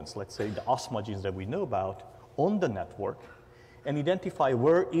components, let's say the asthma genes that we know about, on the network, and identify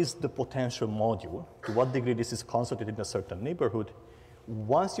where is the potential module, to what degree this is concentrated in a certain neighborhood.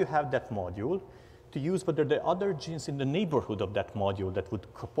 Once you have that module, to use whether there are other genes in the neighborhood of that module that would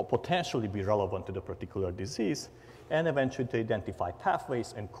potentially be relevant to the particular disease, and eventually to identify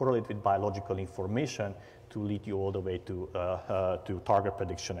pathways and correlate with biological information to lead you all the way to target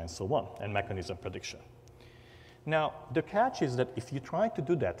prediction and so on, and mechanism prediction. Now, the catch is that if you try to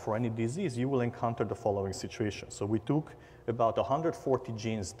do that for any disease, you will encounter the following situation. So we took about 140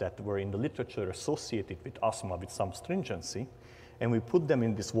 genes that were in the literature associated with asthma with some stringency, and we put them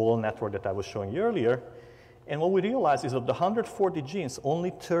in this wall network that I was showing you earlier. And what we realized is of the 140 genes,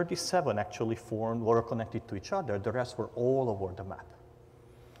 only 37 actually were connected to each other. The rest were all over the map.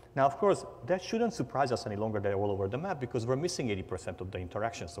 Now, of course, that shouldn't surprise us any longer. They're all over the map because we're missing 80% of the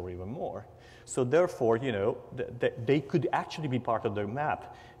interactions or even more. So therefore, you know, they could actually be part of the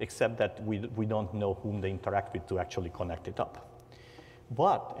map, except that we don't know whom they interact with to actually connect it up.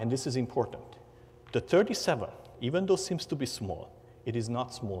 But, and this is important, the 37, even though seems to be small, it is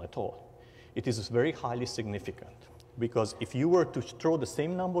not small at all. It is very highly significant because if you were to throw the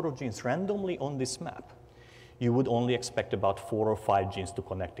same number of genes randomly on this map, you would only expect about 4 or 5 genes to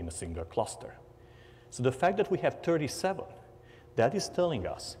connect in a single cluster. So the fact that we have 37, that is telling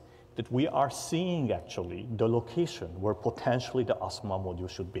us that we are seeing actually the location where potentially the asthma module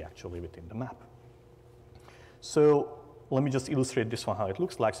should be actually within the map. So let me just illustrate this one, how it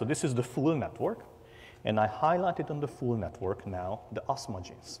looks like. So this is the full network, and I highlighted on the full network now the asthma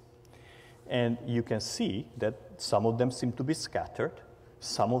genes. And you can see that some of them seem to be scattered,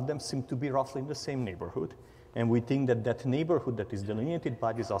 some of them seem to be roughly in the same neighborhood, and we think that that neighborhood that is delineated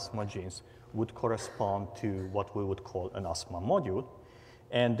by these asthma genes would correspond to what we would call an asthma module.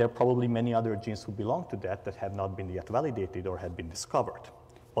 And there are probably many other genes who belong to that that have not been yet validated or have been discovered.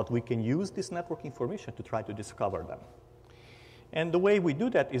 But we can use this network information to try to discover them. And the way we do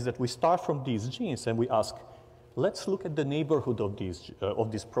that is that we start from these genes and we ask, let's look at the neighborhood of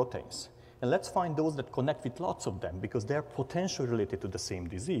these proteins. And let's find those that connect with lots of them because they're potentially related to the same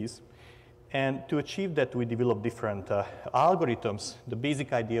disease. And to achieve that, we develop different algorithms. The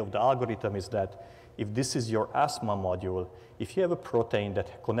basic idea of the algorithm is that if this is your asthma module, if you have a protein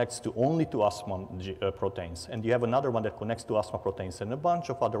that connects to only to asthma proteins, and you have another one that connects to asthma proteins and a bunch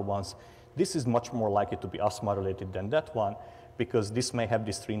of other ones, this is much more likely to be asthma-related than that one, because this may have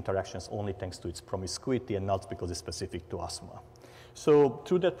these 3 interactions only thanks to its promiscuity and not because it's specific to asthma. So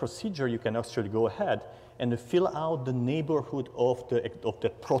through that procedure, you can actually go ahead and fill out the neighborhood of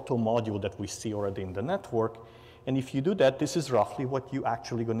the proto-module that we see already in the network. And if you do that, this is roughly what you're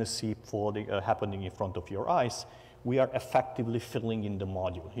actually going to see happening in front of your eyes. We are effectively filling in the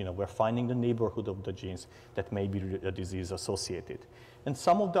module. You know, we're finding the neighborhood of the genes that may be disease-associated. And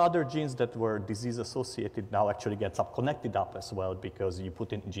some of the other genes that were disease-associated now actually get connected up as well because you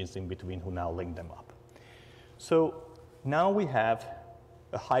put in genes in between who now link them up. So now we have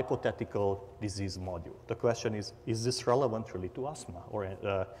a hypothetical disease module. The question is this relevant really to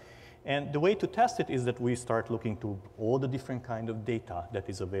asthma? And the way to test it is that we start looking to all the different kind of data that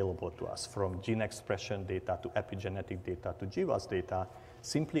is available to us, from gene expression data to epigenetic data to GWAS data,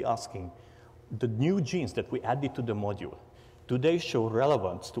 simply asking the new genes that we added to the module, do they show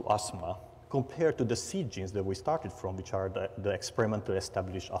relevance to asthma compared to the seed genes that we started from, which are the experimentally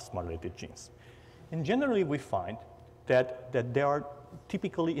established asthma-related genes? And generally, we find that they are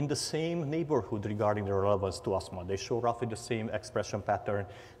typically in the same neighborhood regarding their relevance to asthma. They show roughly the same expression pattern.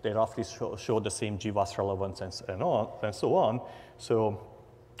 They roughly show the same GWAS relevance and so on. So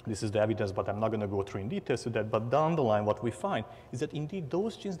this is the evidence, but I'm not going to go through in details to that. But down the line, what we find is that indeed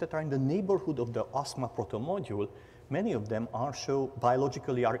those genes that are in the neighborhood of the asthma protomodule, many of them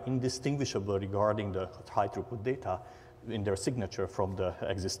biologically are indistinguishable regarding the high throughput data in their signature from the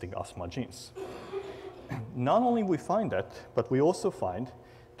existing asthma genes. Not only we find that, but we also find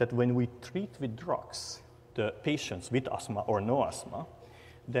that when we treat with drugs the patients with asthma or no asthma,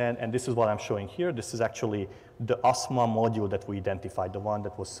 then, and this is what I'm showing here, this is actually the asthma module that we identified, the one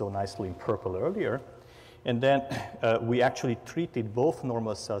that was so nicely in purple earlier. And then we actually treated both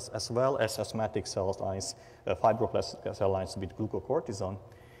normal cells as well as asthmatic cell lines, fibroblast cell lines with glucocorticoid.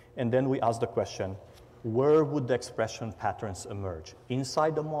 And then we asked the question, where would the expression patterns emerge,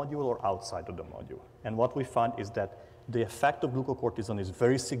 inside the module or outside of the module? And what we found is that the effect of glucocorticoid is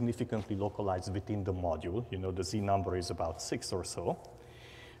very significantly localized within the module. You know, the Z number is about 6 or so,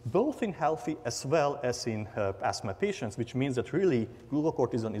 both in healthy as well as in asthma patients, which means that really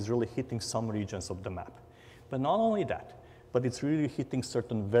glucocorticoid is really hitting some regions of the map. But not only that, but it's really hitting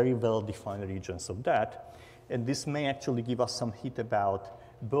certain very well-defined regions of that. And this may actually give us some hint about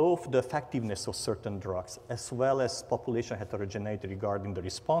both the effectiveness of certain drugs as well as population heterogeneity regarding the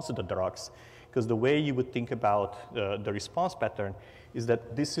response to the drugs. Because the way you would think about the response pattern is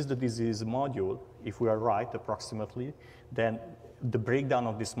that this is the disease module. If we are right, approximately, then the breakdown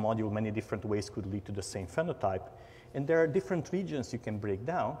of this module many different ways could lead to the same phenotype. And there are different regions you can break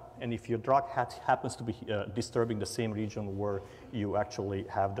down. And if your drug happens to be disturbing the same region where you actually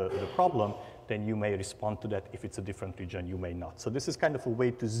have the problem, then you may respond to that. If it's a different region, you may not. So this is kind of a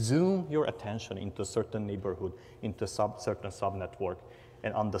way to zoom your attention into a certain neighborhood, into a certain subnetwork,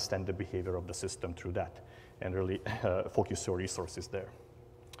 and understand the behavior of the system through that, and really focus your resources there.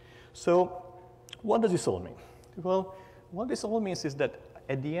 So what does this all mean? Well, what this all means is that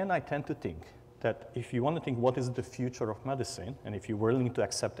at the end, I tend to think that if you want to think what is the future of medicine, and if you're willing to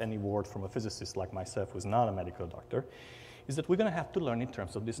accept any word from a physicist like myself who's not a medical doctor, is that we're going to have to learn in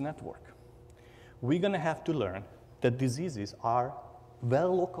terms of this network. We're going to have to learn that diseases are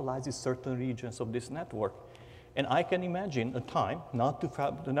well localized in certain regions of this network. And I can imagine a time, not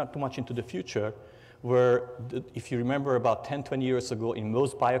too much into the future, where if you remember about 10, 20 years ago, in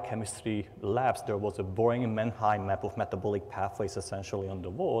most biochemistry labs, there was a boring Mannheim map of metabolic pathways essentially on the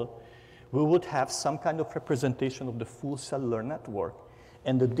wall. We would have some kind of representation of the full cellular network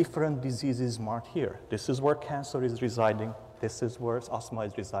and the different diseases marked here. This is where cancer is residing. This is where asthma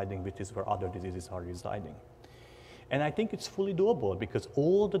is residing, which is where other diseases are residing. And I think it's fully doable because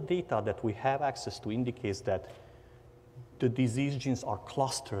all the data that we have access to indicates that the disease genes are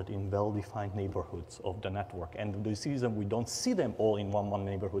clustered in well-defined neighborhoods of the network. And the reason we don't see them all in one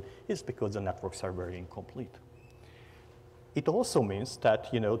neighborhood is because the networks are very incomplete. It also means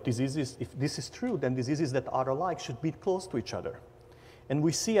that, diseases, if this is true, then diseases that are alike should be close to each other. And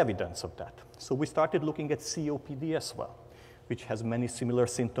we see evidence of that. So we started looking at COPD as well, which has many similar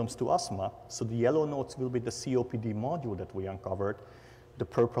symptoms to asthma. So the yellow nodes will be the COPD module that we uncovered. The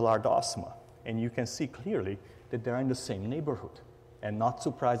purple are the asthma. And you can see clearly that they're in the same neighborhood. And not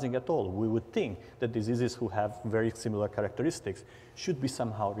surprising at all. We would think that diseases who have very similar characteristics should be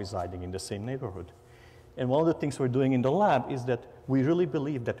somehow residing in the same neighborhood. And one of the things we're doing in the lab is that we really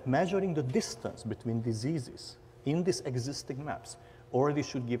believe that measuring the distance between diseases in these existing maps already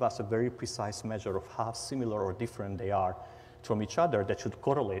should give us a very precise measure of how similar or different they are from each other that should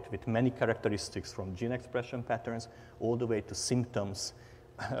correlate with many characteristics from gene expression patterns all the way to symptoms,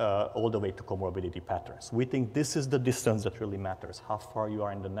 all the way to comorbidity patterns. We think this is the distance that really matters, how far you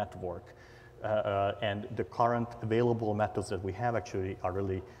are in the network. And the current available methods that we have actually are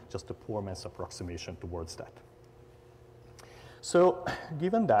really just a poor man's approximation towards that. So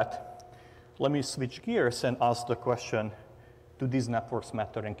given that, let me switch gears and ask the question, do these networks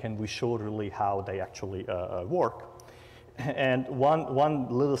matter and can we show really how they actually work? And one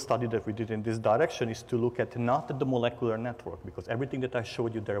little study that we did in this direction is to look at not at the molecular network, because everything that I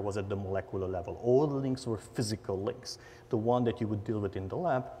showed you there was at the molecular level. All the links were physical links, the one that you would deal with in the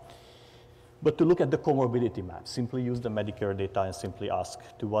lab. But to look at the comorbidity map, simply use the Medicare data and simply ask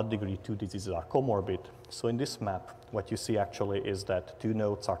to what degree two diseases are comorbid. So in this map, what you see actually is that two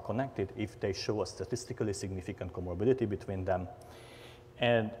nodes are connected if they show a statistically significant comorbidity between them.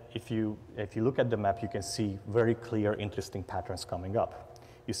 And if you look at the map, you can see very clear, interesting patterns coming up.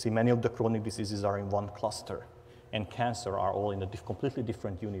 You see many of the chronic diseases are in one cluster, and cancer are all in a completely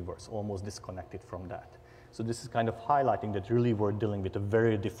different universe, almost disconnected from that. So this is kind of highlighting that really we're dealing with a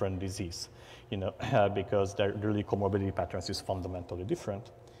very different disease, because the really comorbidity patterns is fundamentally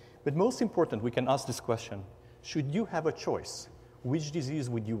different. But most important, we can ask this question, should you have a choice? Which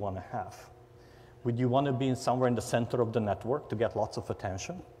disease would you want to have? Would you want to be somewhere in the center of the network to get lots of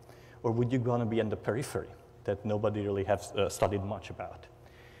attention? Or would you want to be in the periphery that nobody really has studied much about?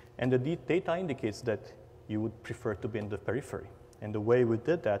 And the data indicates that you would prefer to be in the periphery. And the way we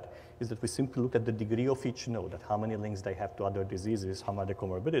did that is that we simply looked at the degree of each node, at how many links they have to other diseases, how much the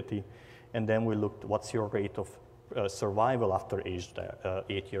comorbidity, and then we looked what's your rate of survival after age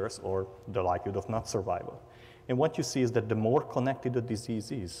 8 years or the likelihood of not survival. And what you see is that the more connected the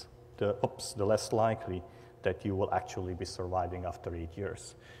disease is, the less likely that you will actually be surviving after 8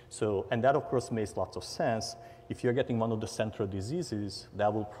 years. So, and that of course makes lots of sense. If you're getting one of the central diseases,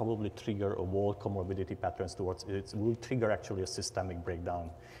 that will probably trigger a wall comorbidity patterns towards it. It will trigger actually a systemic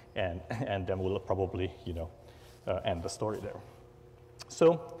breakdown, and then we'll probably, end the story there.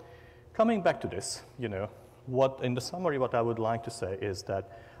 So, coming back to this, in the summary, what I would like to say is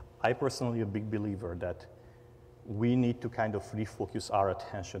that I personally am a big believer that we need to kind of refocus our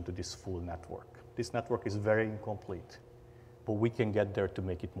attention to this full network. This network is very incomplete, but we can get there to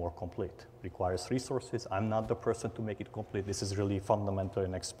make it more complete. It requires resources. I'm not the person to make it complete. This is really fundamental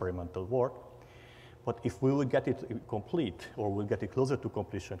and experimental work. But if we will get it complete, or we'll get it closer to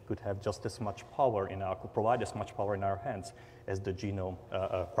completion, it could have just as much power could provide as much power in our hands as the genome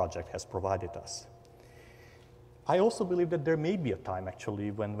project has provided us. I also believe that there may be a time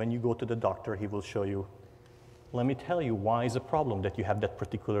actually when you go to the doctor, he will show you, let me tell you why is a problem that you have that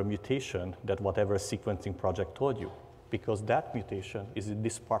particular mutation that whatever sequencing project told you, because that mutation is in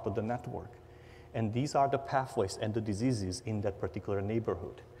this part of the network. And these are the pathways and the diseases in that particular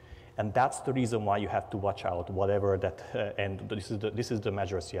neighborhood. And that's the reason why you have to watch out whatever that, and this is the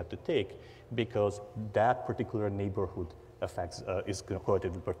measures you have to take, because that particular neighborhood affects, is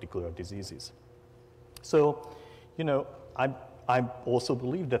correlated with particular diseases. So, you know, I also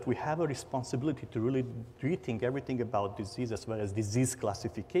believe that we have a responsibility to really rethink everything about disease as well as disease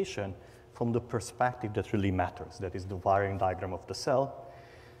classification from the perspective that really matters, that is the wiring diagram of the cell.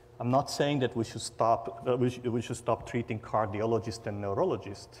 I'm not saying that we should stop, we should stop treating cardiologists and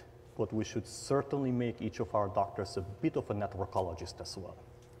neurologists, but we should certainly make each of our doctors a bit of a networkologist as well.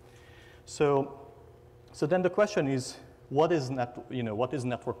 So then the question is, what is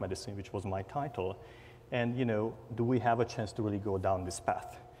network medicine, which was my title, and do we have a chance to really go down this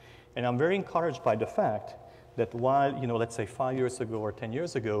path? And I'm very encouraged by the fact that while, let's say 5 years ago or 10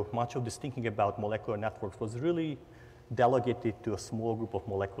 years ago, much of this thinking about molecular networks was really delegated to a small group of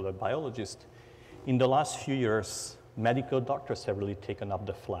molecular biologists. In the last few years, medical doctors have really taken up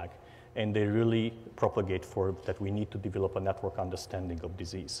the flag, and they really propagate for that we need to develop a network understanding of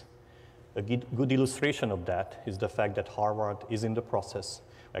disease. A good illustration of that is the fact that Harvard is in the process,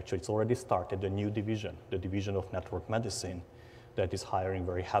 actually it's already started, a new division, the Division of Network Medicine, that is hiring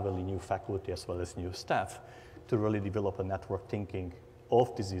very heavily new faculty as well as new staff to really develop a network thinking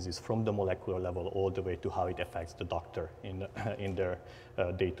of diseases from the molecular level all the way to how it affects the doctor in their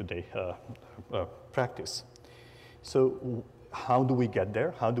day-to-day practice. So how do we get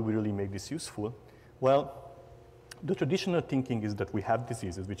there? How do we really make this useful? Well, the traditional thinking is that we have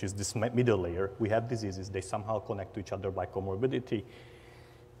diseases, which is this middle layer. We have diseases, they somehow connect to each other by comorbidity.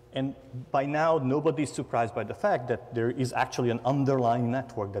 And by now, nobody's surprised by the fact that there is actually an underlying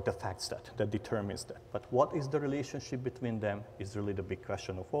network that affects that determines that. But what is the relationship between them is really the big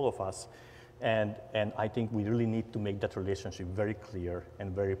question of all of us. And I think we really need to make that relationship very clear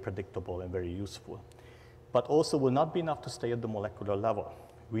and very predictable and very useful. But also will not be enough to stay at the molecular level.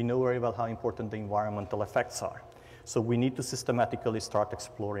 We know very well how important the environmental effects are. So we need to systematically start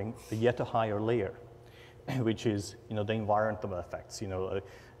exploring yet a higher layer, which is the environmental effects.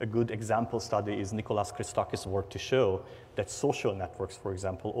 A good example study is Nicholas Christakis' work to show that social networks, for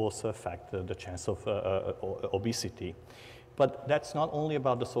example, also affect the chance of obesity. But that's not only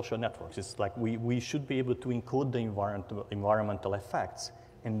about the social networks. It's like we should be able to encode the environmental effects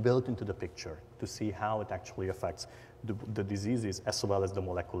and build into the picture to see how it actually affects the diseases as well as the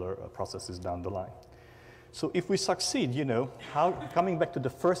molecular processes down the line. So if we succeed, coming back to the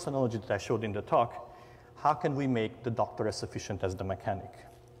first analogy that I showed in the talk, how can we make the doctor as efficient as the mechanic?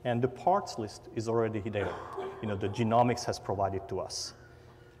 And the parts list is already there. The genomics has provided to us.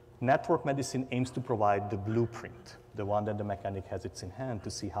 Network medicine aims to provide the blueprint, the one that the mechanic has in hand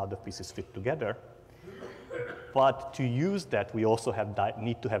to see how the pieces fit together. But to use that, we also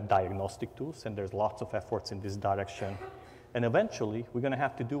need to have diagnostic tools, and there's lots of efforts in this direction. And eventually, we're going to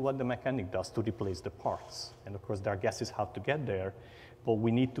have to do what the mechanic does to replace the parts. And of course, there are guesses how to get there, but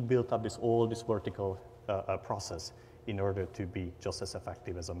we need to build up all this vertical process in order to be just as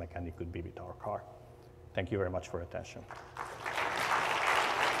effective as a mechanic could be with our car. Thank you very much for your attention.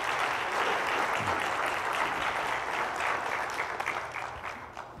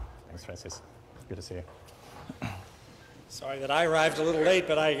 Thanks, Francis. Good to see you. Sorry that I arrived a little late,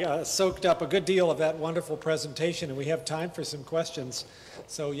 but I soaked up a good deal of that wonderful presentation, and we have time for some questions.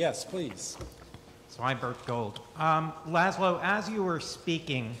 So yes, please. So I'm Bert Gold. Laszlo, as you were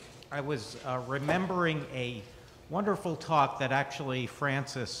speaking, I was remembering a wonderful talk that actually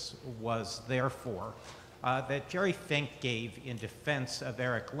Francis was there for, that Jerry Fink gave in defense of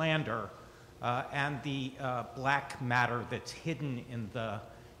Eric Lander and the black matter that's hidden in the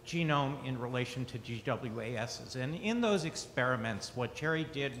genome in relation to GWASs. And in those experiments, what Jerry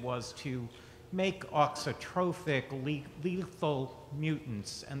did was to make auxotrophic lethal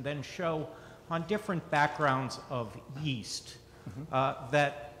mutants and then show on different backgrounds of yeast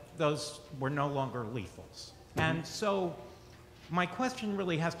that those were no longer lethals. And so my question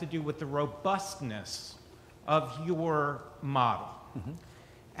really has to do with the robustness of your model.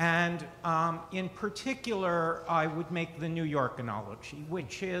 And in particular, I would make the New York analogy,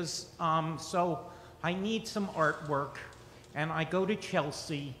 which is, so I need some artwork, and I go to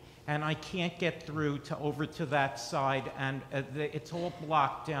Chelsea, and I can't get through over to that side, and it's all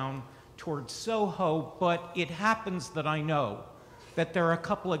blocked down towards Soho, but it happens that I know that there are a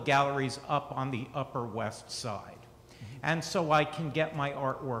couple of galleries up on the Upper West Side. And so I can get my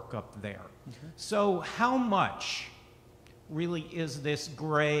artwork up there. So how much really is this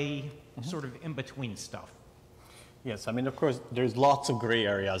gray sort of in-between stuff? Yes, I mean, of course, there's lots of gray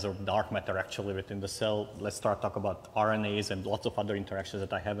areas of dark matter actually within the cell. Let's start talk about RNAs and lots of other interactions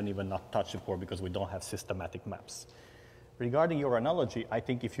that I haven't even not touched before because we don't have systematic maps. Regarding your analogy, I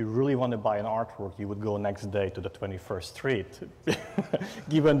think if you really want to buy an artwork, you would go next day to the 21st Street,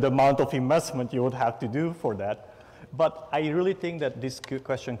 given the amount of investment you would have to do for that. But I really think that this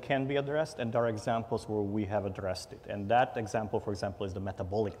question can be addressed, and there are examples where we have addressed it. And that example, for example, is the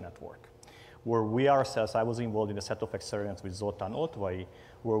metabolic network, where we ourselves, I was involved in a set of experiments with Zoltán Otvai,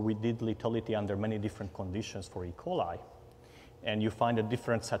 where we did lethality under many different conditions for E. coli. And you find a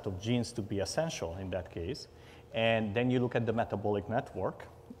different set of genes to be essential in that case. And then you look at the metabolic network,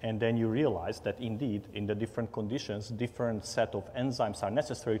 and then you realize that indeed, in the different conditions, different set of enzymes are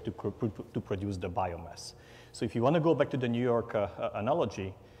necessary to produce the biomass. So if you want to go back to the New York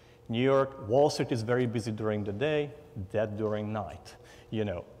analogy, New York, Wall Street is very busy during the day, dead during night, you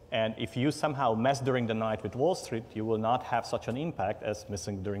know. And if you somehow mess during the night with Wall Street, you will not have such an impact as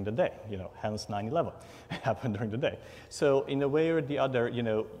missing during the day, you know, hence 9/11 happened during the day. So in a way or the other, you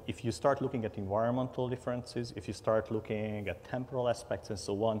know, if you start looking at environmental differences, if you start looking at temporal aspects and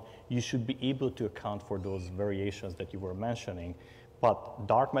so on, you should be able to account for those variations that you were mentioning. But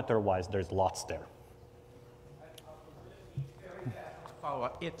dark matter-wise, there's lots there.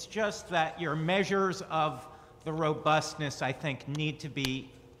 Follow-up. It's just that your measures of the robustness, I think, need to be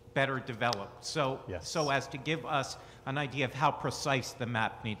better developed, so, yes. so as to give us an idea of how precise the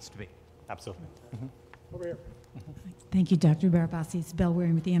map needs to be. Absolutely. Over here. Thank you, Dr. Barabasi. It's Belle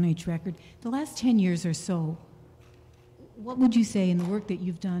Waring with the NIH Record. The last 10 years or so, what would you say in the work that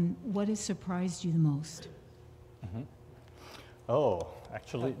you've done, what has surprised you the most? Oh,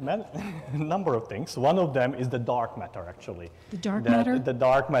 actually, a number of things. One of them is the dark matter, actually. The dark matter? The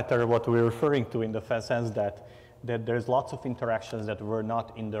dark matter, what we're referring to in the sense that there's lots of interactions that were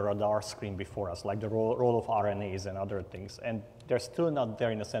not in the radar screen before us, like the role of RNAs and other things. And they're still not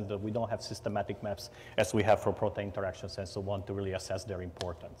there in the sense that we don't have systematic maps as we have for protein interactions and so on to really assess their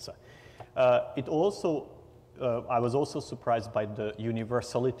importance. It also, I was also surprised by the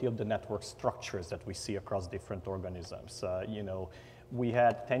universality of the network structures that we see across different organisms. You know, we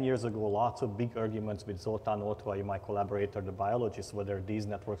had 10 years ago lots of big arguments with Zoltán Otvai, my collaborator, the biologist, whether these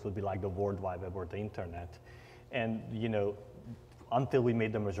networks would be like the World Wide Web or the internet. And, you know, until we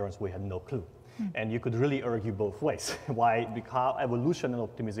made the measurements, we had no clue. And you could really argue both ways. Why? Because evolution and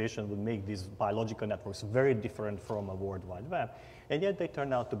optimization would make these biological networks very different from a World Wide Web. And yet they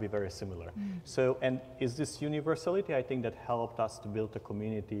turn out to be very similar. So, and is this universality, I think, that helped us to build a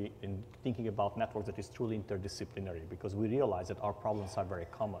community in thinking about networks that is truly interdisciplinary, because we realize that our problems are very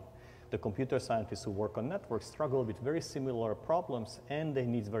common. The computer scientists who work on networks struggle with very similar problems, and they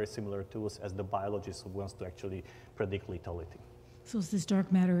need very similar tools as the biologist who wants to actually predict lethality. So is this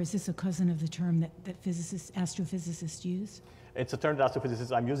dark matter, is this a cousin of the term that physicists, astrophysicists use? It's a term that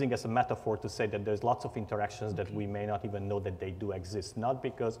astrophysicists I'm using as a metaphor to say that there's lots of interactions that we may not even know that they do exist. Not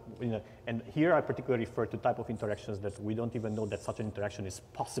because, you know, and here I particularly refer to type of interactions that we don't even know that such an interaction is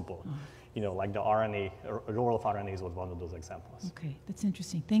possible. You know, like the RNA, role of RNAs was one of those examples. Okay, that's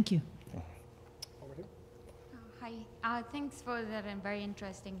interesting. Thank you. Over here. Hi, thanks for that very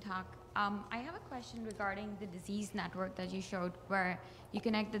interesting talk. I have a question regarding the disease network that you showed, where you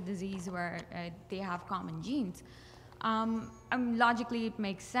connect the disease where they have common genes. Logically, it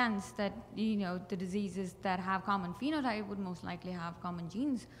makes sense that, you know, the diseases that have common phenotype would most likely have common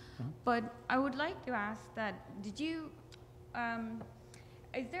genes. But I would like to ask that, did you,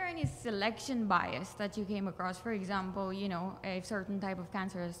 is there any selection bias that you came across? For example, you know, a certain type of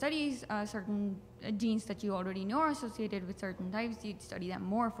cancer studies, certain genes that you already know are associated with certain types, you'd study them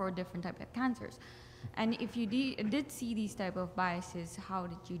more for different type of cancers. And if you did see these type of biases, how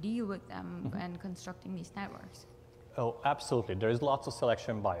did you deal with them when constructing these networks? Oh, absolutely. There is lots of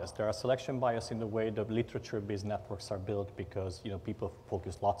selection bias. There are selection bias in the way the literature-based networks are built because, you know, people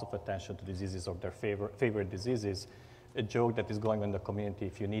focus lots of attention to diseases of their favorite diseases. A joke that is going on in the community,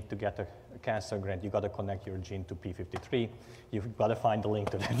 if you need to get a cancer grant, you got to connect your gene to P53. You've got to find the link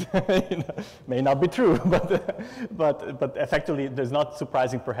to that. You know, may not be true, but effectively, there's not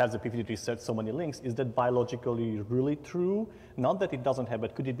surprising perhaps that P53 set so many links. Is that biologically really true? Not that it doesn't have,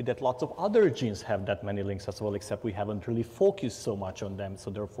 but could it be that lots of other genes have that many links as well, except we haven't really focused so much on them,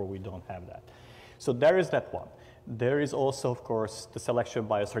 so therefore we don't have that. So there is that one. There is also, of course, the selection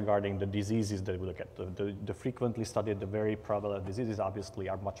bias regarding the diseases that we look at. The frequently studied, the very prevalent diseases obviously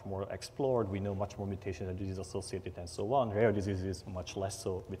are much more explored. We know much more mutations and disease associated and so on. Rare diseases, much less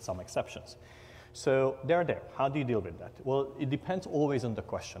so with some exceptions. So they're there. How do you deal with that? Well, it depends always on the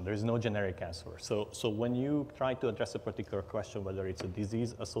question. There is no generic answer. So when you try to address a particular question, whether it's a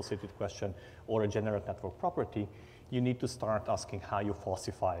disease-associated question or a general network property, you need to start asking how you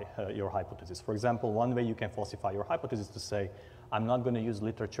falsify your hypothesis. For example, one way you can falsify your hypothesis is to say, I'm not going to use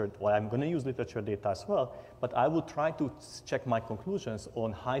literature, well, I'm going to use literature data as well, but I will try to check my conclusions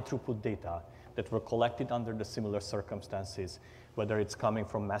on high throughput data that were collected under the similar circumstances, whether it's coming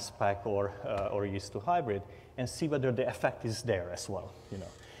from mass spec or yeast to hybrid, and see whether the effect is there as well, you know.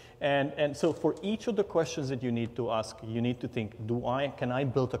 And so for each of the questions that you need to ask, you need to think, can I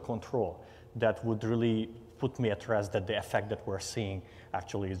build a control that would really put me at rest that the effect that we're seeing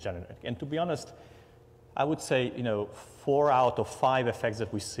actually is generated? And to be honest, I would say, you know, 4 out of 5 effects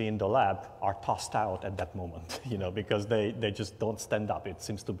that we see in the lab are tossed out at that moment, you know, because they just don't stand up. It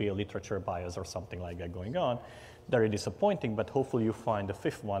seems to be a literature bias or something like that going on. Very disappointing, but hopefully you find the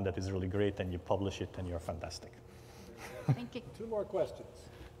 5th one that is really great and you publish it and you're fantastic. Thank you. 2 more questions.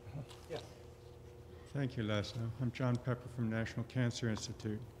 Yes. Thank you, Laszlo. I'm John Pepper from National Cancer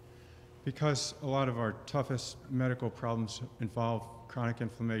Institute. Because a lot of our toughest medical problems involve chronic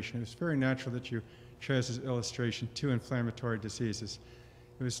inflammation, it's very natural that you chose as illustration 2 inflammatory diseases.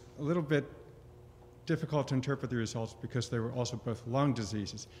 It was a little bit difficult to interpret the results because they were also both lung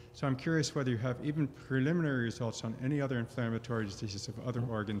diseases. So I'm curious whether you have even preliminary results on any other inflammatory diseases of other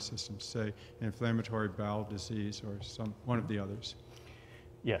organ systems, say inflammatory bowel disease or one of the others.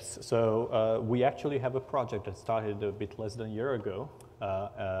 Yes, so we actually have a project that started a bit less than a year ago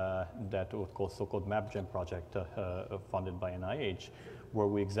that was called so-called MapGen project funded by NIH, where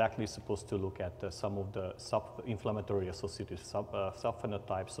we're exactly supposed to look at some of the sub-inflammatory associated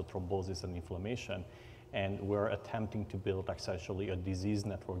sub-phenotypes of thrombosis and inflammation. And we're attempting to build essentially a disease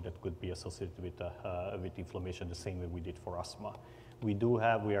network that could be associated with inflammation the same way we did for asthma. We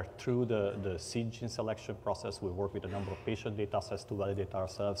are through the seed gene selection process. We work with a number of patient data sets to validate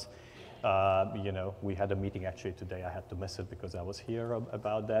ourselves. You know, we had a meeting actually today. I had to miss it because I was here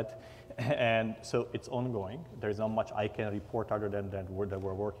about that. And so it's ongoing. There's not much I can report other than that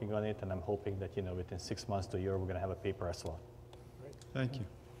we're working on it. And I'm hoping that, you know, within 6 months to a year, we're going to have a paper as well. Great. Thank you.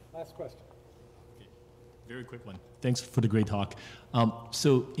 Last question. Very quick one. Thanks for the great talk.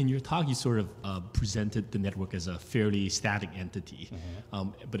 So in your talk, you sort of presented the network as a fairly static entity.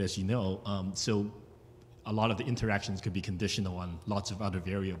 But as you know, so a lot of the interactions could be conditional on lots of other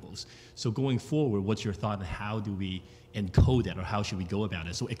variables. So going forward, what's your thought on how do we encode that, or how should we go about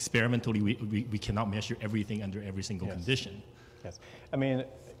it? So experimentally, we cannot measure everything under every single condition. Yes. I mean,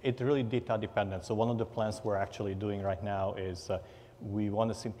 it's really data dependent. So one of the plans we're actually doing right now is we want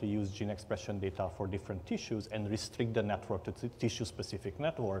to simply use gene expression data for different tissues and restrict the network to tissue-specific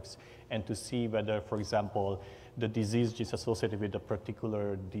networks, and to see whether, for example, the disease is associated with a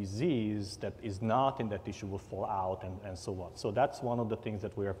particular disease that is not in that tissue will fall out, and so on. So that's one of the things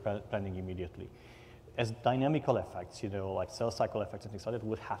that we are planning immediately. As dynamical effects, you know, like cell cycle effects and things like that,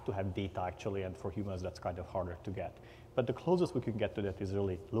 would have to have data actually, and for humans that's kind of harder to get. But the closest we can get to that is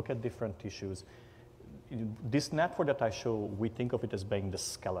really look at different tissues. This network that I show, we think of it as being the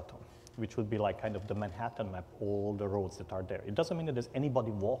skeleton, which would be like kind of the Manhattan map, all the roads that are there. It doesn't mean that there's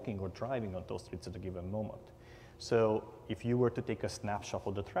anybody walking or driving on those streets at a given moment. So if you were to take a snapshot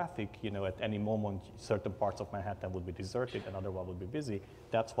of the traffic, you know, at any moment, certain parts of Manhattan would be deserted, another one would be busy.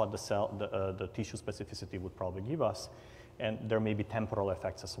 That's what the tissue specificity would probably give us. And there may be temporal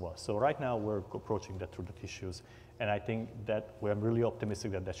effects as well. So right now, we're approaching that through the tissues. And I think that we're really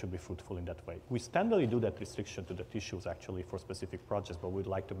optimistic that that should be fruitful in that way. We standardly do that restriction to the tissues, actually, for specific projects, but we'd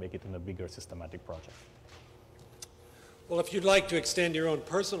like to make it in a bigger systematic project. Well, if you'd like to extend your own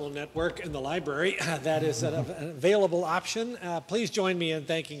personal network in the library, that is an available option. Please join me in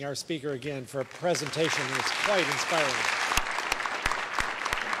thanking our speaker again for a presentation that's quite inspiring.